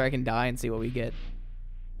after Mother I can die and see what we get.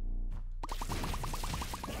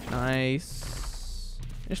 Nice.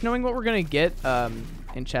 Just knowing what we're going to get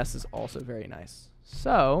in chests is also very nice.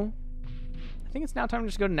 So I think it's now time to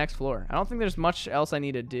just go to next floor. I don't think there's much else I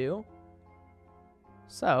need to do.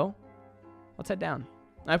 So let's head down.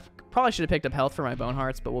 I probably should have picked up health for my bone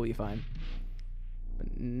hearts, but we'll be fine.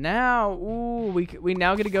 But now, ooh, we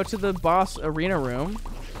now get to go to the boss arena room,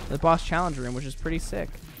 the boss challenge room, which is pretty sick.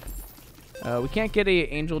 We can't get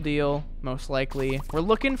a angel deal, most likely. We're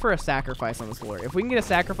looking for a sacrifice on this floor. If we can get a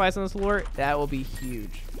sacrifice on this floor, that will be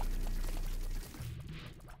huge.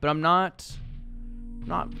 But I'm not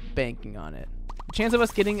banking on it. The chance of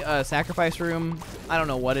us getting a sacrifice room, I don't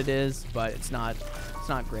know what it is, but it's not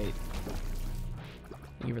great.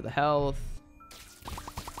 Thank you for the health.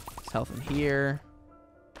 There's health in here.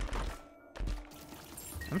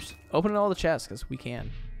 I'm just opening all the chests because we can.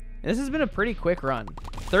 And this has been a pretty quick run.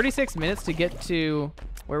 36 minutes to get to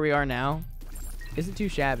where we are now isn't too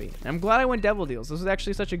shabby. And I'm glad I went devil deals. This was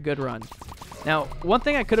actually such a good run. Now, one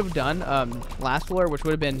thing I could have done last floor, which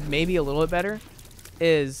would have been maybe a little bit better,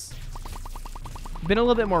 is been a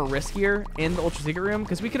little bit more riskier in the Ultra Secret Room,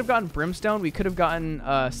 because we could have gotten Brimstone, we could have gotten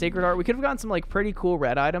Sacred Art, we could have gotten some like pretty cool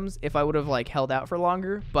red items if I would have like held out for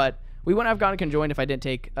longer, but we wouldn't have gotten Conjoined if I didn't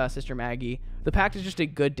take Sister Maggie. The Pact is just a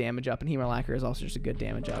good damage up, and Healer Lacquer is also just a good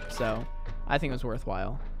damage up, so I think it was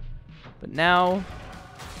worthwhile. But now,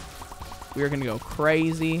 we are going to go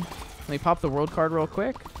crazy. Let me pop the world card real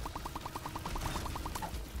quick.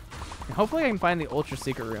 And hopefully I can find the Ultra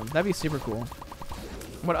Secret Room. That'd be super cool.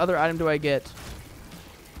 What other item do I get?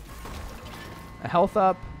 A health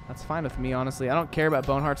up. That's fine with me, honestly. I don't care about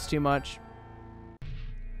Bone Hearts too much.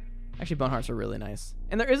 Actually, Bone Hearts are really nice.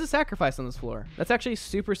 And there is a sacrifice on this floor. That's actually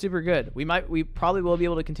super, super good. We probably will be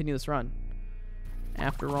able to continue this run.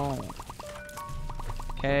 After all.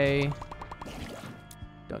 Okay.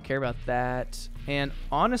 Don't care about that. And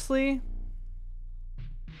honestly,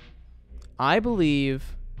 I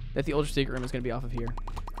believe that the Ultra Secret Room is going to be off of here.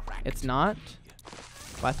 It's not.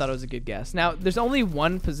 But I thought it was a good guess. Now, there's only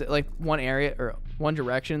one area or one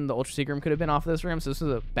direction the Ultra Secret Room could have been off of this room, so this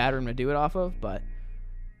is a bad room to do it off of, but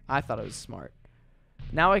I thought it was smart.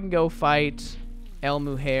 Now I can go fight El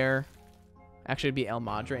Mujer. Actually, it'd be El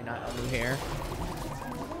Madre, not El Mujer.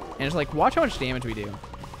 And it's like, watch how much damage we do.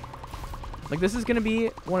 Like, this is going to be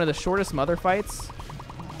one of the shortest Mother fights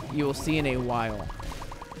you will see in a while.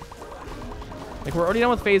 Like, we're already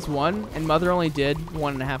done with phase 1, and Mother only did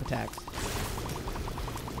 1.5 attacks.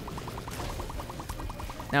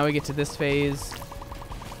 Now we get to this phase.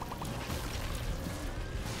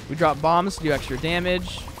 We drop bombs to do extra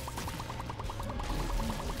damage.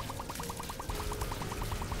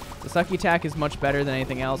 The Sucky attack is much better than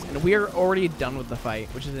anything else, and we are already done with the fight,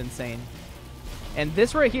 which is insane. And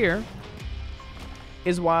this right here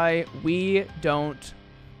is why we don't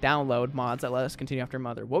download mods that let us continue after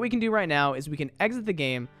Mother. What we can do right now is we can exit the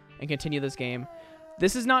game and continue this game.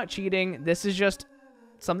 This is not cheating. This is just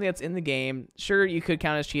something that's in the game. Sure, you could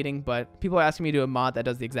count as cheating, but people are asking me to do a mod that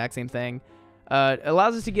does the exact same thing. It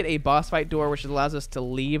allows us to get a boss fight door, which allows us to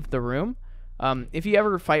leave the room. If you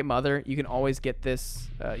ever fight Mother, you can always get this.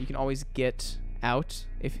 You can always get out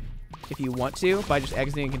if you want to by just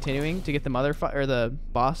exiting and continuing to get the Mother or the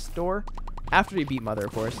boss door after you beat Mother,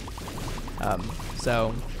 of course.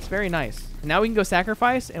 So it's very nice. And now we can go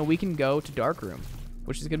sacrifice, and we can go to Dark Room,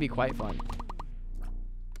 which is gonna be quite fun.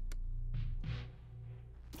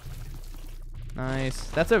 Nice.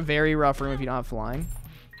 That's a very rough room if you don't have flying.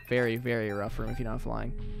 Very, very rough room if you don't have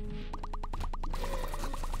flying.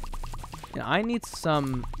 And I need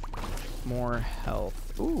some more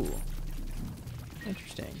health. Ooh.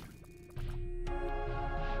 Interesting.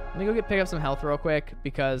 Let me go pick up some health real quick,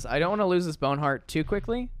 because I don't want to lose this Bone Heart too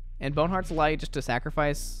quickly. And Bone Hearts allow you just to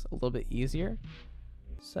sacrifice a little bit easier.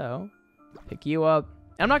 So, pick you up.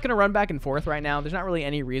 I'm not going to run back and forth right now. There's not really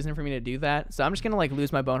any reason for me to do that. So I'm just going to like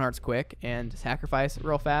lose my Bone Hearts quick and sacrifice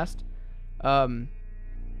real fast. And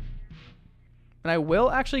I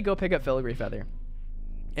will actually go pick up Filigree Feather.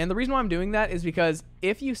 And the reason why I'm doing that is because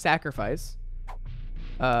if you sacrifice,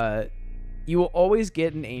 you will always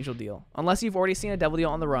get an angel deal. Unless you've already seen a devil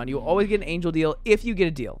deal on the run, you will always get an angel deal if you get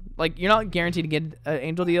a deal. Like, you're not guaranteed to get an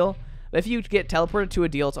angel deal, but if you get teleported to a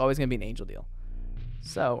deal, it's always going to be an angel deal.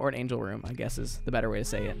 So, or an angel room, I guess is the better way to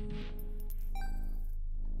say it.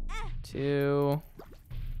 2,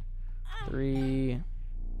 3,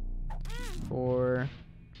 4,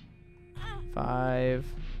 5,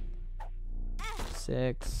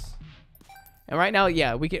 6. And right now,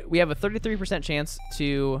 yeah, we have a 33% chance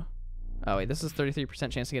to... Oh, wait, this is 33%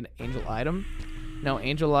 chance to get an angel item. No,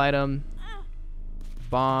 angel item,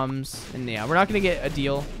 bombs, and yeah, we're not going to get a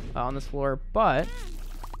deal on this floor, but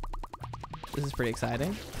this is pretty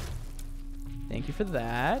exciting. Thank you for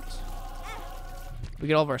that. We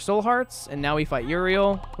get all of our soul hearts, and now we fight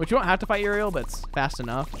Uriel, which you don't have to fight Uriel, but it's fast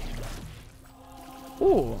enough.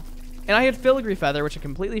 Ooh. And I had Filigree Feather, which I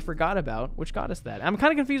completely forgot about, which got us that. I'm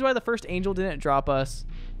kind of confused why the first angel didn't drop us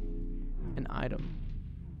an item.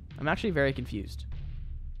 I'm actually very confused.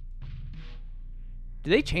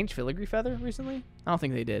 Did they change Filigree Feather recently? I don't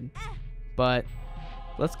think they did. But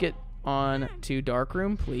let's get on to Dark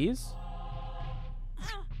Room, please.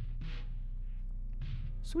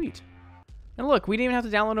 Sweet. And look, we didn't even have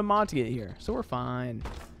to download a mod to get here, so we're fine.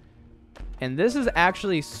 And this is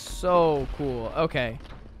actually so cool. Okay.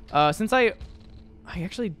 Since I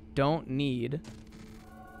actually don't need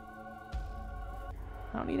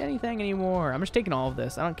I don't need anything anymore. I'm just taking all of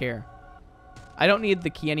this. I don't care. I don't need the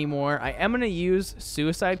key anymore. I am going to use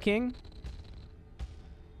Suicide King.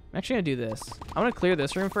 I'm actually going to do this. I'm going to clear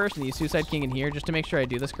this room first and use Suicide King in here just to make sure I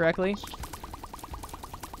do this correctly.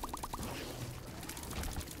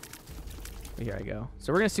 Here I go.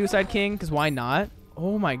 So we're going to Suicide King because why not?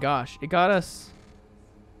 Oh my gosh. It got us...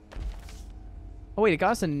 Oh wait, it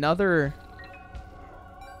got us another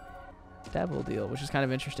devil deal, which is kind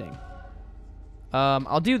of interesting.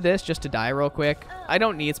 I'll do this just to die real quick. I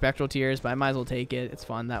don't need Spectral Tears, but I might as well take it. It's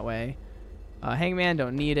fun that way. Hangman,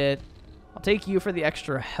 don't need it. I'll take you for the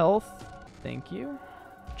extra health. Thank you.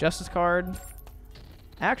 Justice card.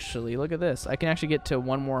 Actually, look at this. I can actually get to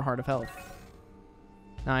one more Heart of Health.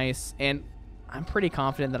 Nice. And I'm pretty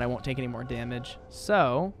confident that I won't take any more damage.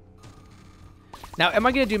 So... Now, am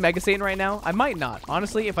I going to do Mega Satan right now? I might not.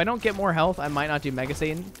 Honestly, if I don't get more health, I might not do Mega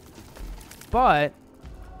Satan. But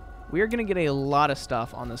we are going to get a lot of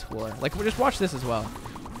stuff on this floor. Like, just watch this as well.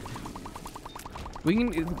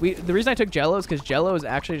 The reason I took Jello is because Jello is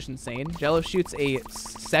actually just insane. Jello shoots a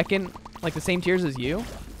second, like the same tiers as you.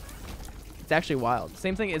 It's actually wild.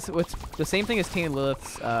 Same thing. It's the same thing as Tainted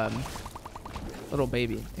Lilith's little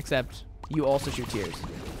baby, except you also shoot tiers.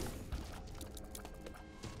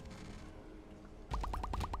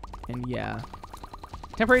 And yeah,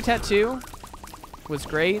 Temporary Tattoo was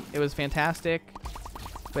great. It was fantastic.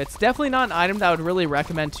 But it's definitely not an item that I would really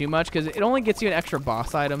recommend too much because it only gets you an extra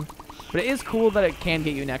boss item. But it is cool that it can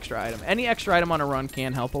get you an extra item. Any extra item on a run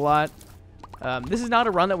can help a lot. This is not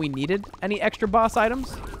a run that we needed any extra boss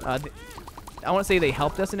items. I won't say they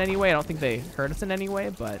helped us in any way. I don't think they hurt us in any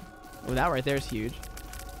way. But oh, that right there is huge.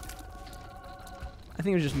 I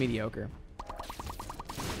think it was just mediocre.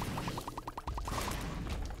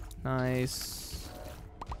 Nice.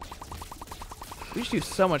 We just do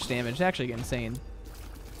so much damage. It's actually insane.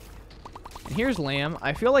 And here's Lamb.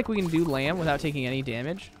 I feel like we can do Lamb without taking any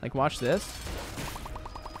damage. Like, watch this.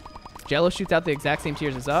 Jello shoots out the exact same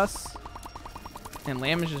tiers as us. And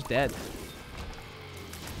Lamb is just dead.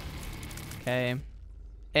 Okay.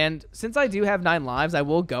 And since I do have 9 lives, I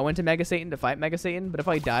will go into Mega Satan to fight Mega Satan. But if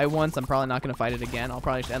I die once, I'm probably not going to fight it again. I'll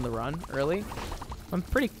probably just end the run early. I'm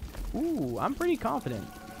pretty confident.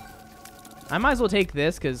 I might as well take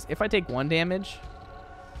this, because if I take 1 damage,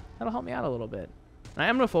 that'll help me out a little bit. And I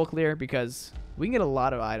am going to full clear, because we can get a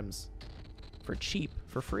lot of items for cheap,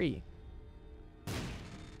 for free.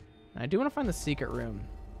 And I do want to find the secret room.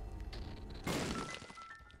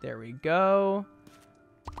 There we go.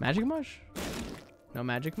 Magic Mush? No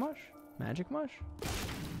Magic Mush? Magic Mush?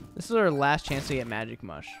 This is our last chance to get Magic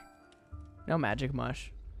Mush. No Magic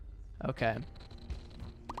Mush. Okay.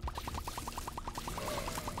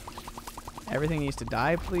 Everything needs to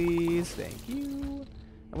die, please. Thank you.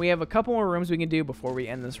 And we have a couple more rooms we can do before we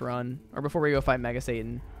end this run. Or before we go fight Mega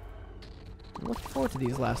Satan. I'm looking forward to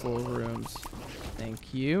these last little rooms.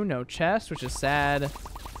 Thank you. No chest, which is sad.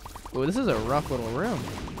 Ooh, this is a rough little room.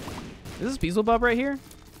 Is this Beelzebub right here?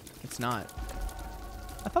 It's not.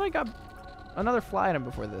 I thought I got another fly item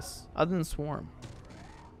before this, other than Swarm.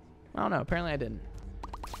 I don't know. Apparently I didn't.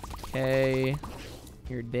 Okay.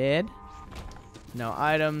 You're dead. No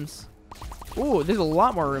items. Ooh, there's a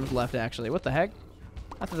lot more rooms left, actually. What the heck?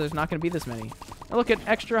 I thought there's not going to be this many. Oh, look at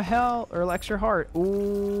extra hell, or extra heart.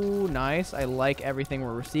 Ooh, nice. I like everything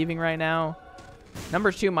we're receiving right now.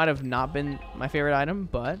 Number 2 might have not been my favorite item,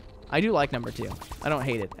 but I do like number 2. I don't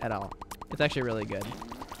hate it at all. It's actually really good.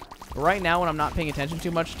 But right now, when I'm not paying attention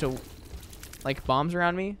too much to, like, bombs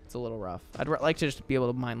around me, it's a little rough. I'd like to just be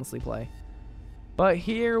able to mindlessly play. But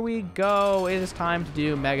here we go. It is time to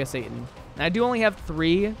do Mega Satan. And I do only have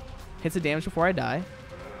 3 hits of damage before I die.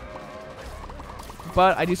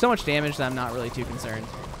 But I do so much damage that I'm not really too concerned.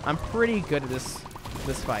 I'm pretty good at this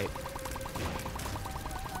fight.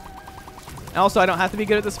 And also, I don't have to be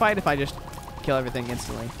good at this fight if I just kill everything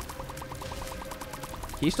instantly.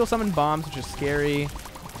 He still summoned bombs, which is scary.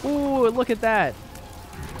 Ooh, look at that.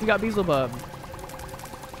 We got Beelzebub.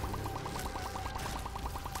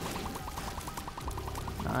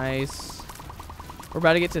 Nice. We're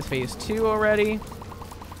about to get to phase 2 already.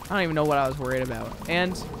 I don't even know what I was worried about.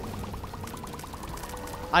 And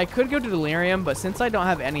I could go to Delirium, but since I don't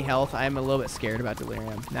have any health, I'm a little bit scared about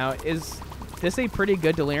Delirium. Now, is this a pretty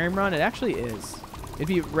good Delirium run? It actually is. It'd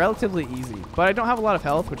be relatively easy, but I don't have a lot of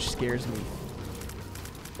health, which scares me.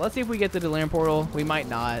 Let's see if we get the Delirium portal. We might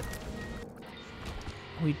not.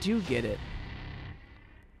 We do get it.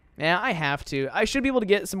 Yeah, I have to. I should be able to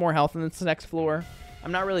get some more health in this next floor.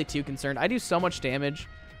 I'm not really too concerned. I do so much damage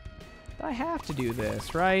that I have to do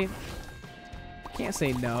this, right? Can't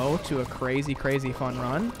say no to a crazy, crazy fun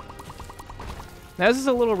run. Now, this is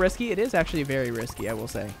a little risky. It is actually very risky, I will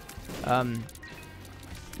say.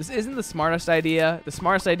 This isn't the smartest idea. The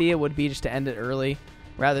smartest idea would be just to end it early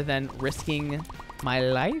rather than risking my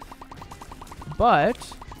life. But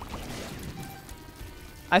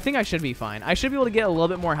I think I should be fine. I should be able to get a little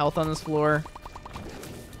bit more health on this floor.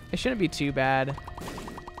 It shouldn't be too bad.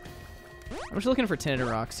 I'm just looking for Tinted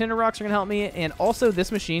Rocks. Tinted Rocks are going to help me, and also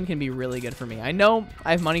this machine can be really good for me. I know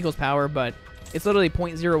I have money equals power, but it's literally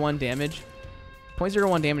 0.01 damage.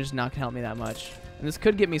 0.01 damage is not going to help me that much. And this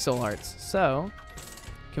could get me soul hearts. So,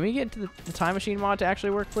 can we get to the time machine mod to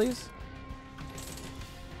actually work, please?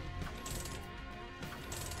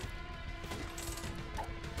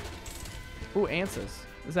 Ooh, Ansys.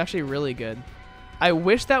 This is actually really good. I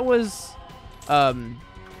wish that was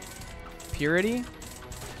Purity.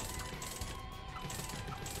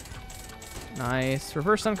 Nice.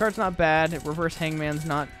 Reverse Sun Card's not bad. Reverse Hangman's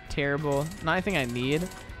not terrible. Not anything I need.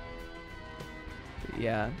 But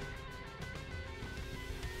yeah.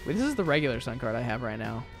 Wait, this is the regular Sun Card I have right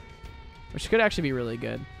now, which could actually be really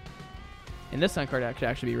good. And this Sun Card could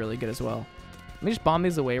actually be really good as well. Let me just bomb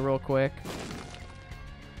these away real quick,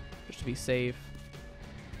 just to be safe.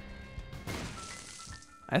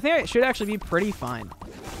 I think I should actually be pretty fine.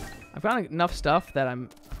 I've got enough stuff that I'm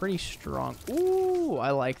pretty strong. Ooh,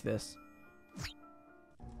 I like this.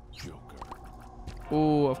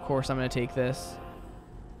 Ooh, of course I'm going to take this.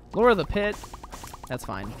 Lure of the Pit. That's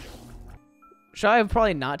fine. Should I have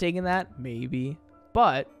probably not taken that? Maybe.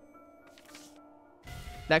 But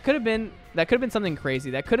that could have been something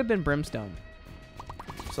crazy. That could have been Brimstone.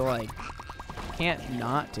 So like, can't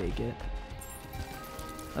not take it.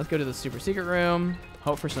 Let's go to the super secret room.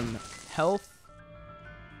 Hope for some health.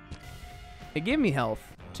 It gave me health.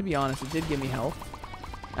 To be honest, it did give me health.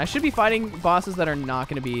 I should be fighting bosses that are not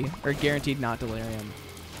going to be, or guaranteed not delirium.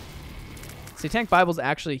 Satanic Bible's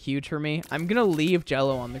actually huge for me. I'm going to leave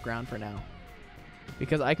Jello on the ground for now,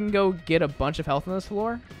 because I can go get a bunch of health on this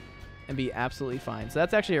floor and be absolutely fine. So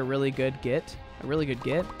that's actually a really good get. A really good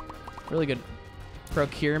get. Really good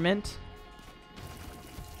procurement.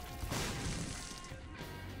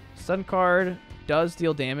 Sun card does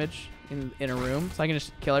deal damage in a room, so I can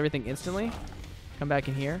just kill everything instantly. Come back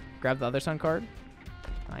in here, grab the other sun card.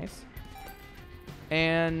 Nice.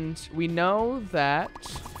 And we know that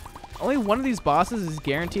only one of these bosses is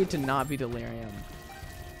guaranteed to not be delirium,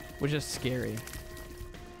 which is scary.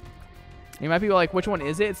 You might be like, which one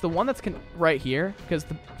is it? It's the one that's right here, because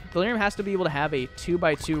the delirium has to be able to have a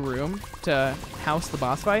 2x2 room to house the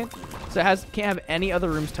boss fight. So it can't have any other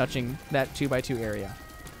rooms touching that 2x2 area.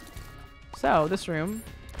 So this room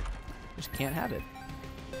just can't have it.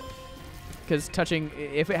 Because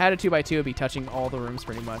if it had a 2x2, it'd be touching all the rooms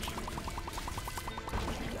pretty much.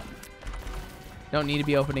 Don't need to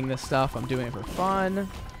be opening this stuff. I'm doing it for fun.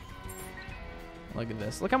 Look at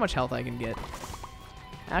this. Look how much health I can get.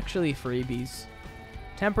 Actually, freebies.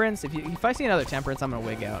 Temperance. If I see another Temperance, I'm going to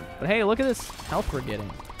wig out. But hey, look at this health we're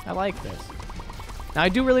getting. I like this. Now, I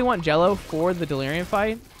do really want Jello for the Delirium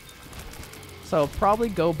fight. So I'll probably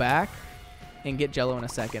go back and get Jello in a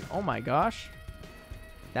second. Oh my gosh.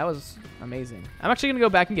 That was amazing. I'm actually going to go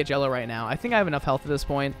back and get Jello right now. I think I have enough health at this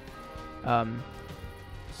point.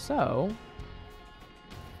 So,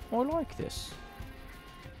 I like this.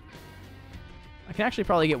 I can actually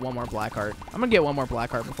probably get one more black heart. I'm going to get one more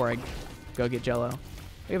black heart before I go get Jello.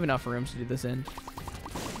 We have enough rooms to do this in.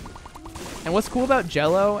 And what's cool about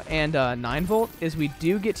Jello and 9 volt is we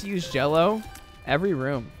do get to use Jello every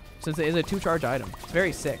room, since it is a 2-charge item. It's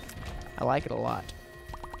very sick. I like it a lot.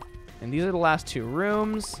 And these are the last 2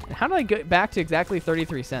 rooms. And how did I get back to exactly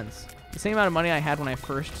 33 cents? The same amount of money I had when I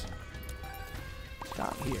first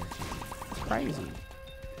got here. It's crazy.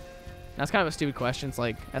 That's kind of a stupid question. It's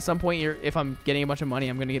like, at some point, if I'm getting a bunch of money,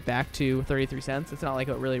 I'm going to get back to 33 cents. It's not like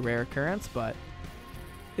a really rare occurrence, but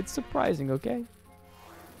it's surprising, okay?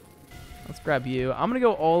 Let's grab you. I'm going to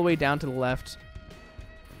go all the way down to the left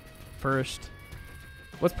first.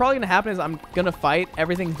 What's probably going to happen is I'm going to fight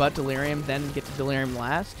everything but Delirium, then get to Delirium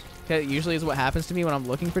last. That usually is what happens to me when I'm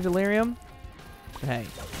looking for Delirium. But hey,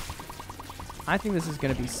 I think this is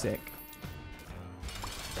going to be sick.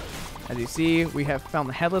 As you see, we have found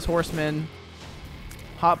the Headless Horseman.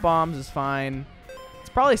 Hot Bombs is fine. It's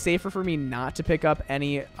probably safer for me not to pick up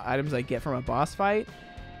any items I get from a boss fight.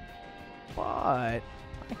 But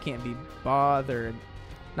I can't be bothered.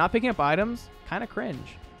 Not picking up items, kind of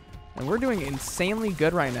cringe. And we're doing insanely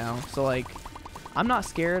good right now. So, like, I'm not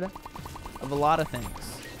scared of a lot of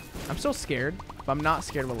things. I'm still scared, but I'm not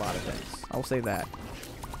scared of a lot of things. I'll say that.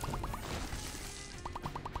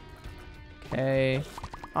 Okay.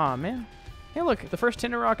 Aw, man. Hey, look. The first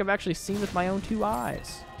Tinder Rock I've actually seen with my own 2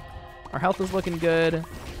 eyes. Our health is looking good.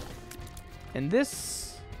 And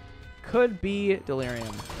this could be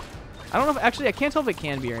Delirium. I don't know if, actually, I can't tell if it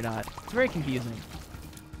can be or not. It's very confusing.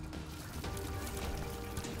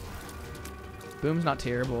 Boom's not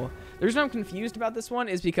terrible. The reason I'm confused about this one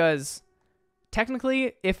is because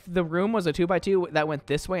technically, if the room was a 2x2 that went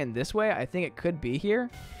this way and this way, I think it could be here.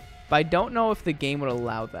 But I don't know if the game would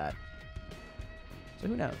allow that. So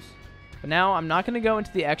who knows? But now I'm not going to go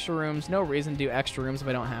into the extra rooms. No reason to do extra rooms if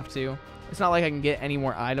I don't have to. It's not like I can get any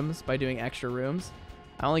more items by doing extra rooms.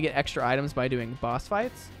 I only get extra items by doing boss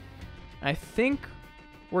fights. I think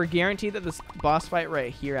we're guaranteed that this boss fight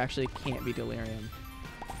right here actually can't be Delirium.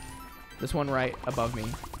 This one right above me.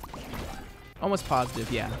 Almost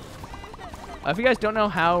positive, yeah. If you guys don't know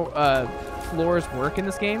how floors work in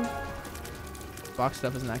this game, box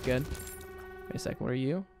stuff isn't that good. Wait a sec, what are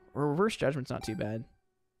you? Reverse Judgment's not too bad.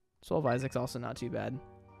 Soul of Isaac's also not too bad.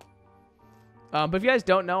 But if you guys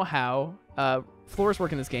don't know how floors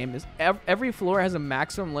work in this game, is every floor has a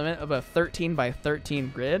maximum limit of a 13 by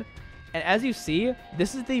 13 grid. And as you see,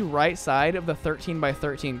 this is the right side of the 13 by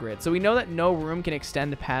 13 grid. So we know that no room can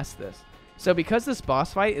extend past this. So because this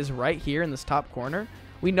boss fight is right here in this top corner,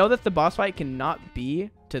 we know that the boss fight cannot be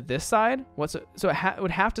to this side. So it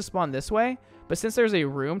would have to spawn this way. But since there's a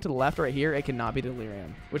room to the left right here, it cannot be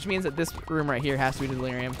Delirium. Which means that this room right here has to be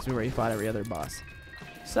Delirium because we already fought every other boss.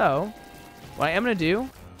 So what I am going to do,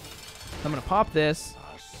 I'm going to pop this,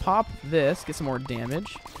 get some more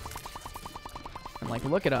damage. And like,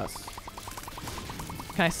 look at us.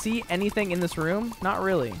 Can I see anything in this room? Not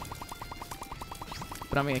really.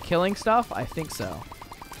 But I'm killing stuff? I think so.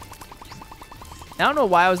 I don't know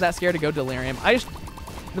why I was that scared to go Delirium.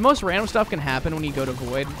 The most random stuff can happen when you go to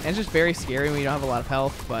Void. And it's just very scary when you don't have a lot of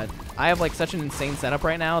health. But I have like such an insane setup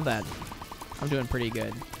right now that I'm doing pretty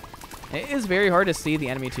good. It is very hard to see the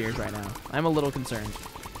enemy tiers right now. I'm a little concerned.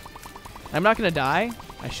 I'm not going to die.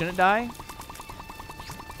 I shouldn't die.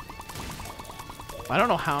 I don't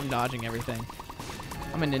know how I'm dodging everything.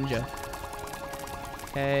 I'm a ninja.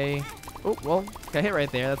 Okay. Oh, well, got hit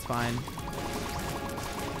right there. That's fine.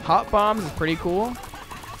 Hot bombs is pretty cool.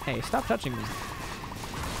 Hey, stop touching me.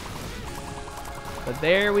 But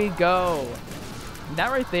there we go.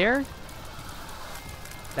 That right there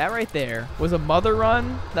was a mother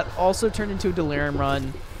run that also turned into a Delirium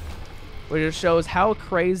run, which just shows how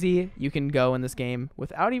crazy you can go in this game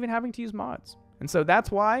without even having to use mods. And so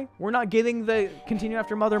that's why we're not getting the continue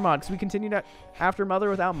after mother mod, because we continued after mother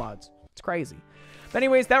without mods. It's crazy. But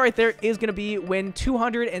anyways, that right there is going to be win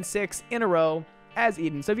 206 in a row as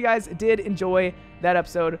Eden. So if you guys did enjoy that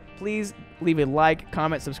episode, please leave a like,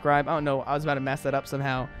 comment, subscribe. I don't know, I was about to mess that up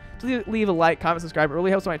somehow. Please leave a like, comment, subscribe. It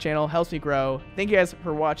really helps my channel, helps me grow. Thank you guys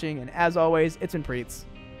for watching, and as always, it's been Priets.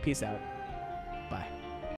 Peace out.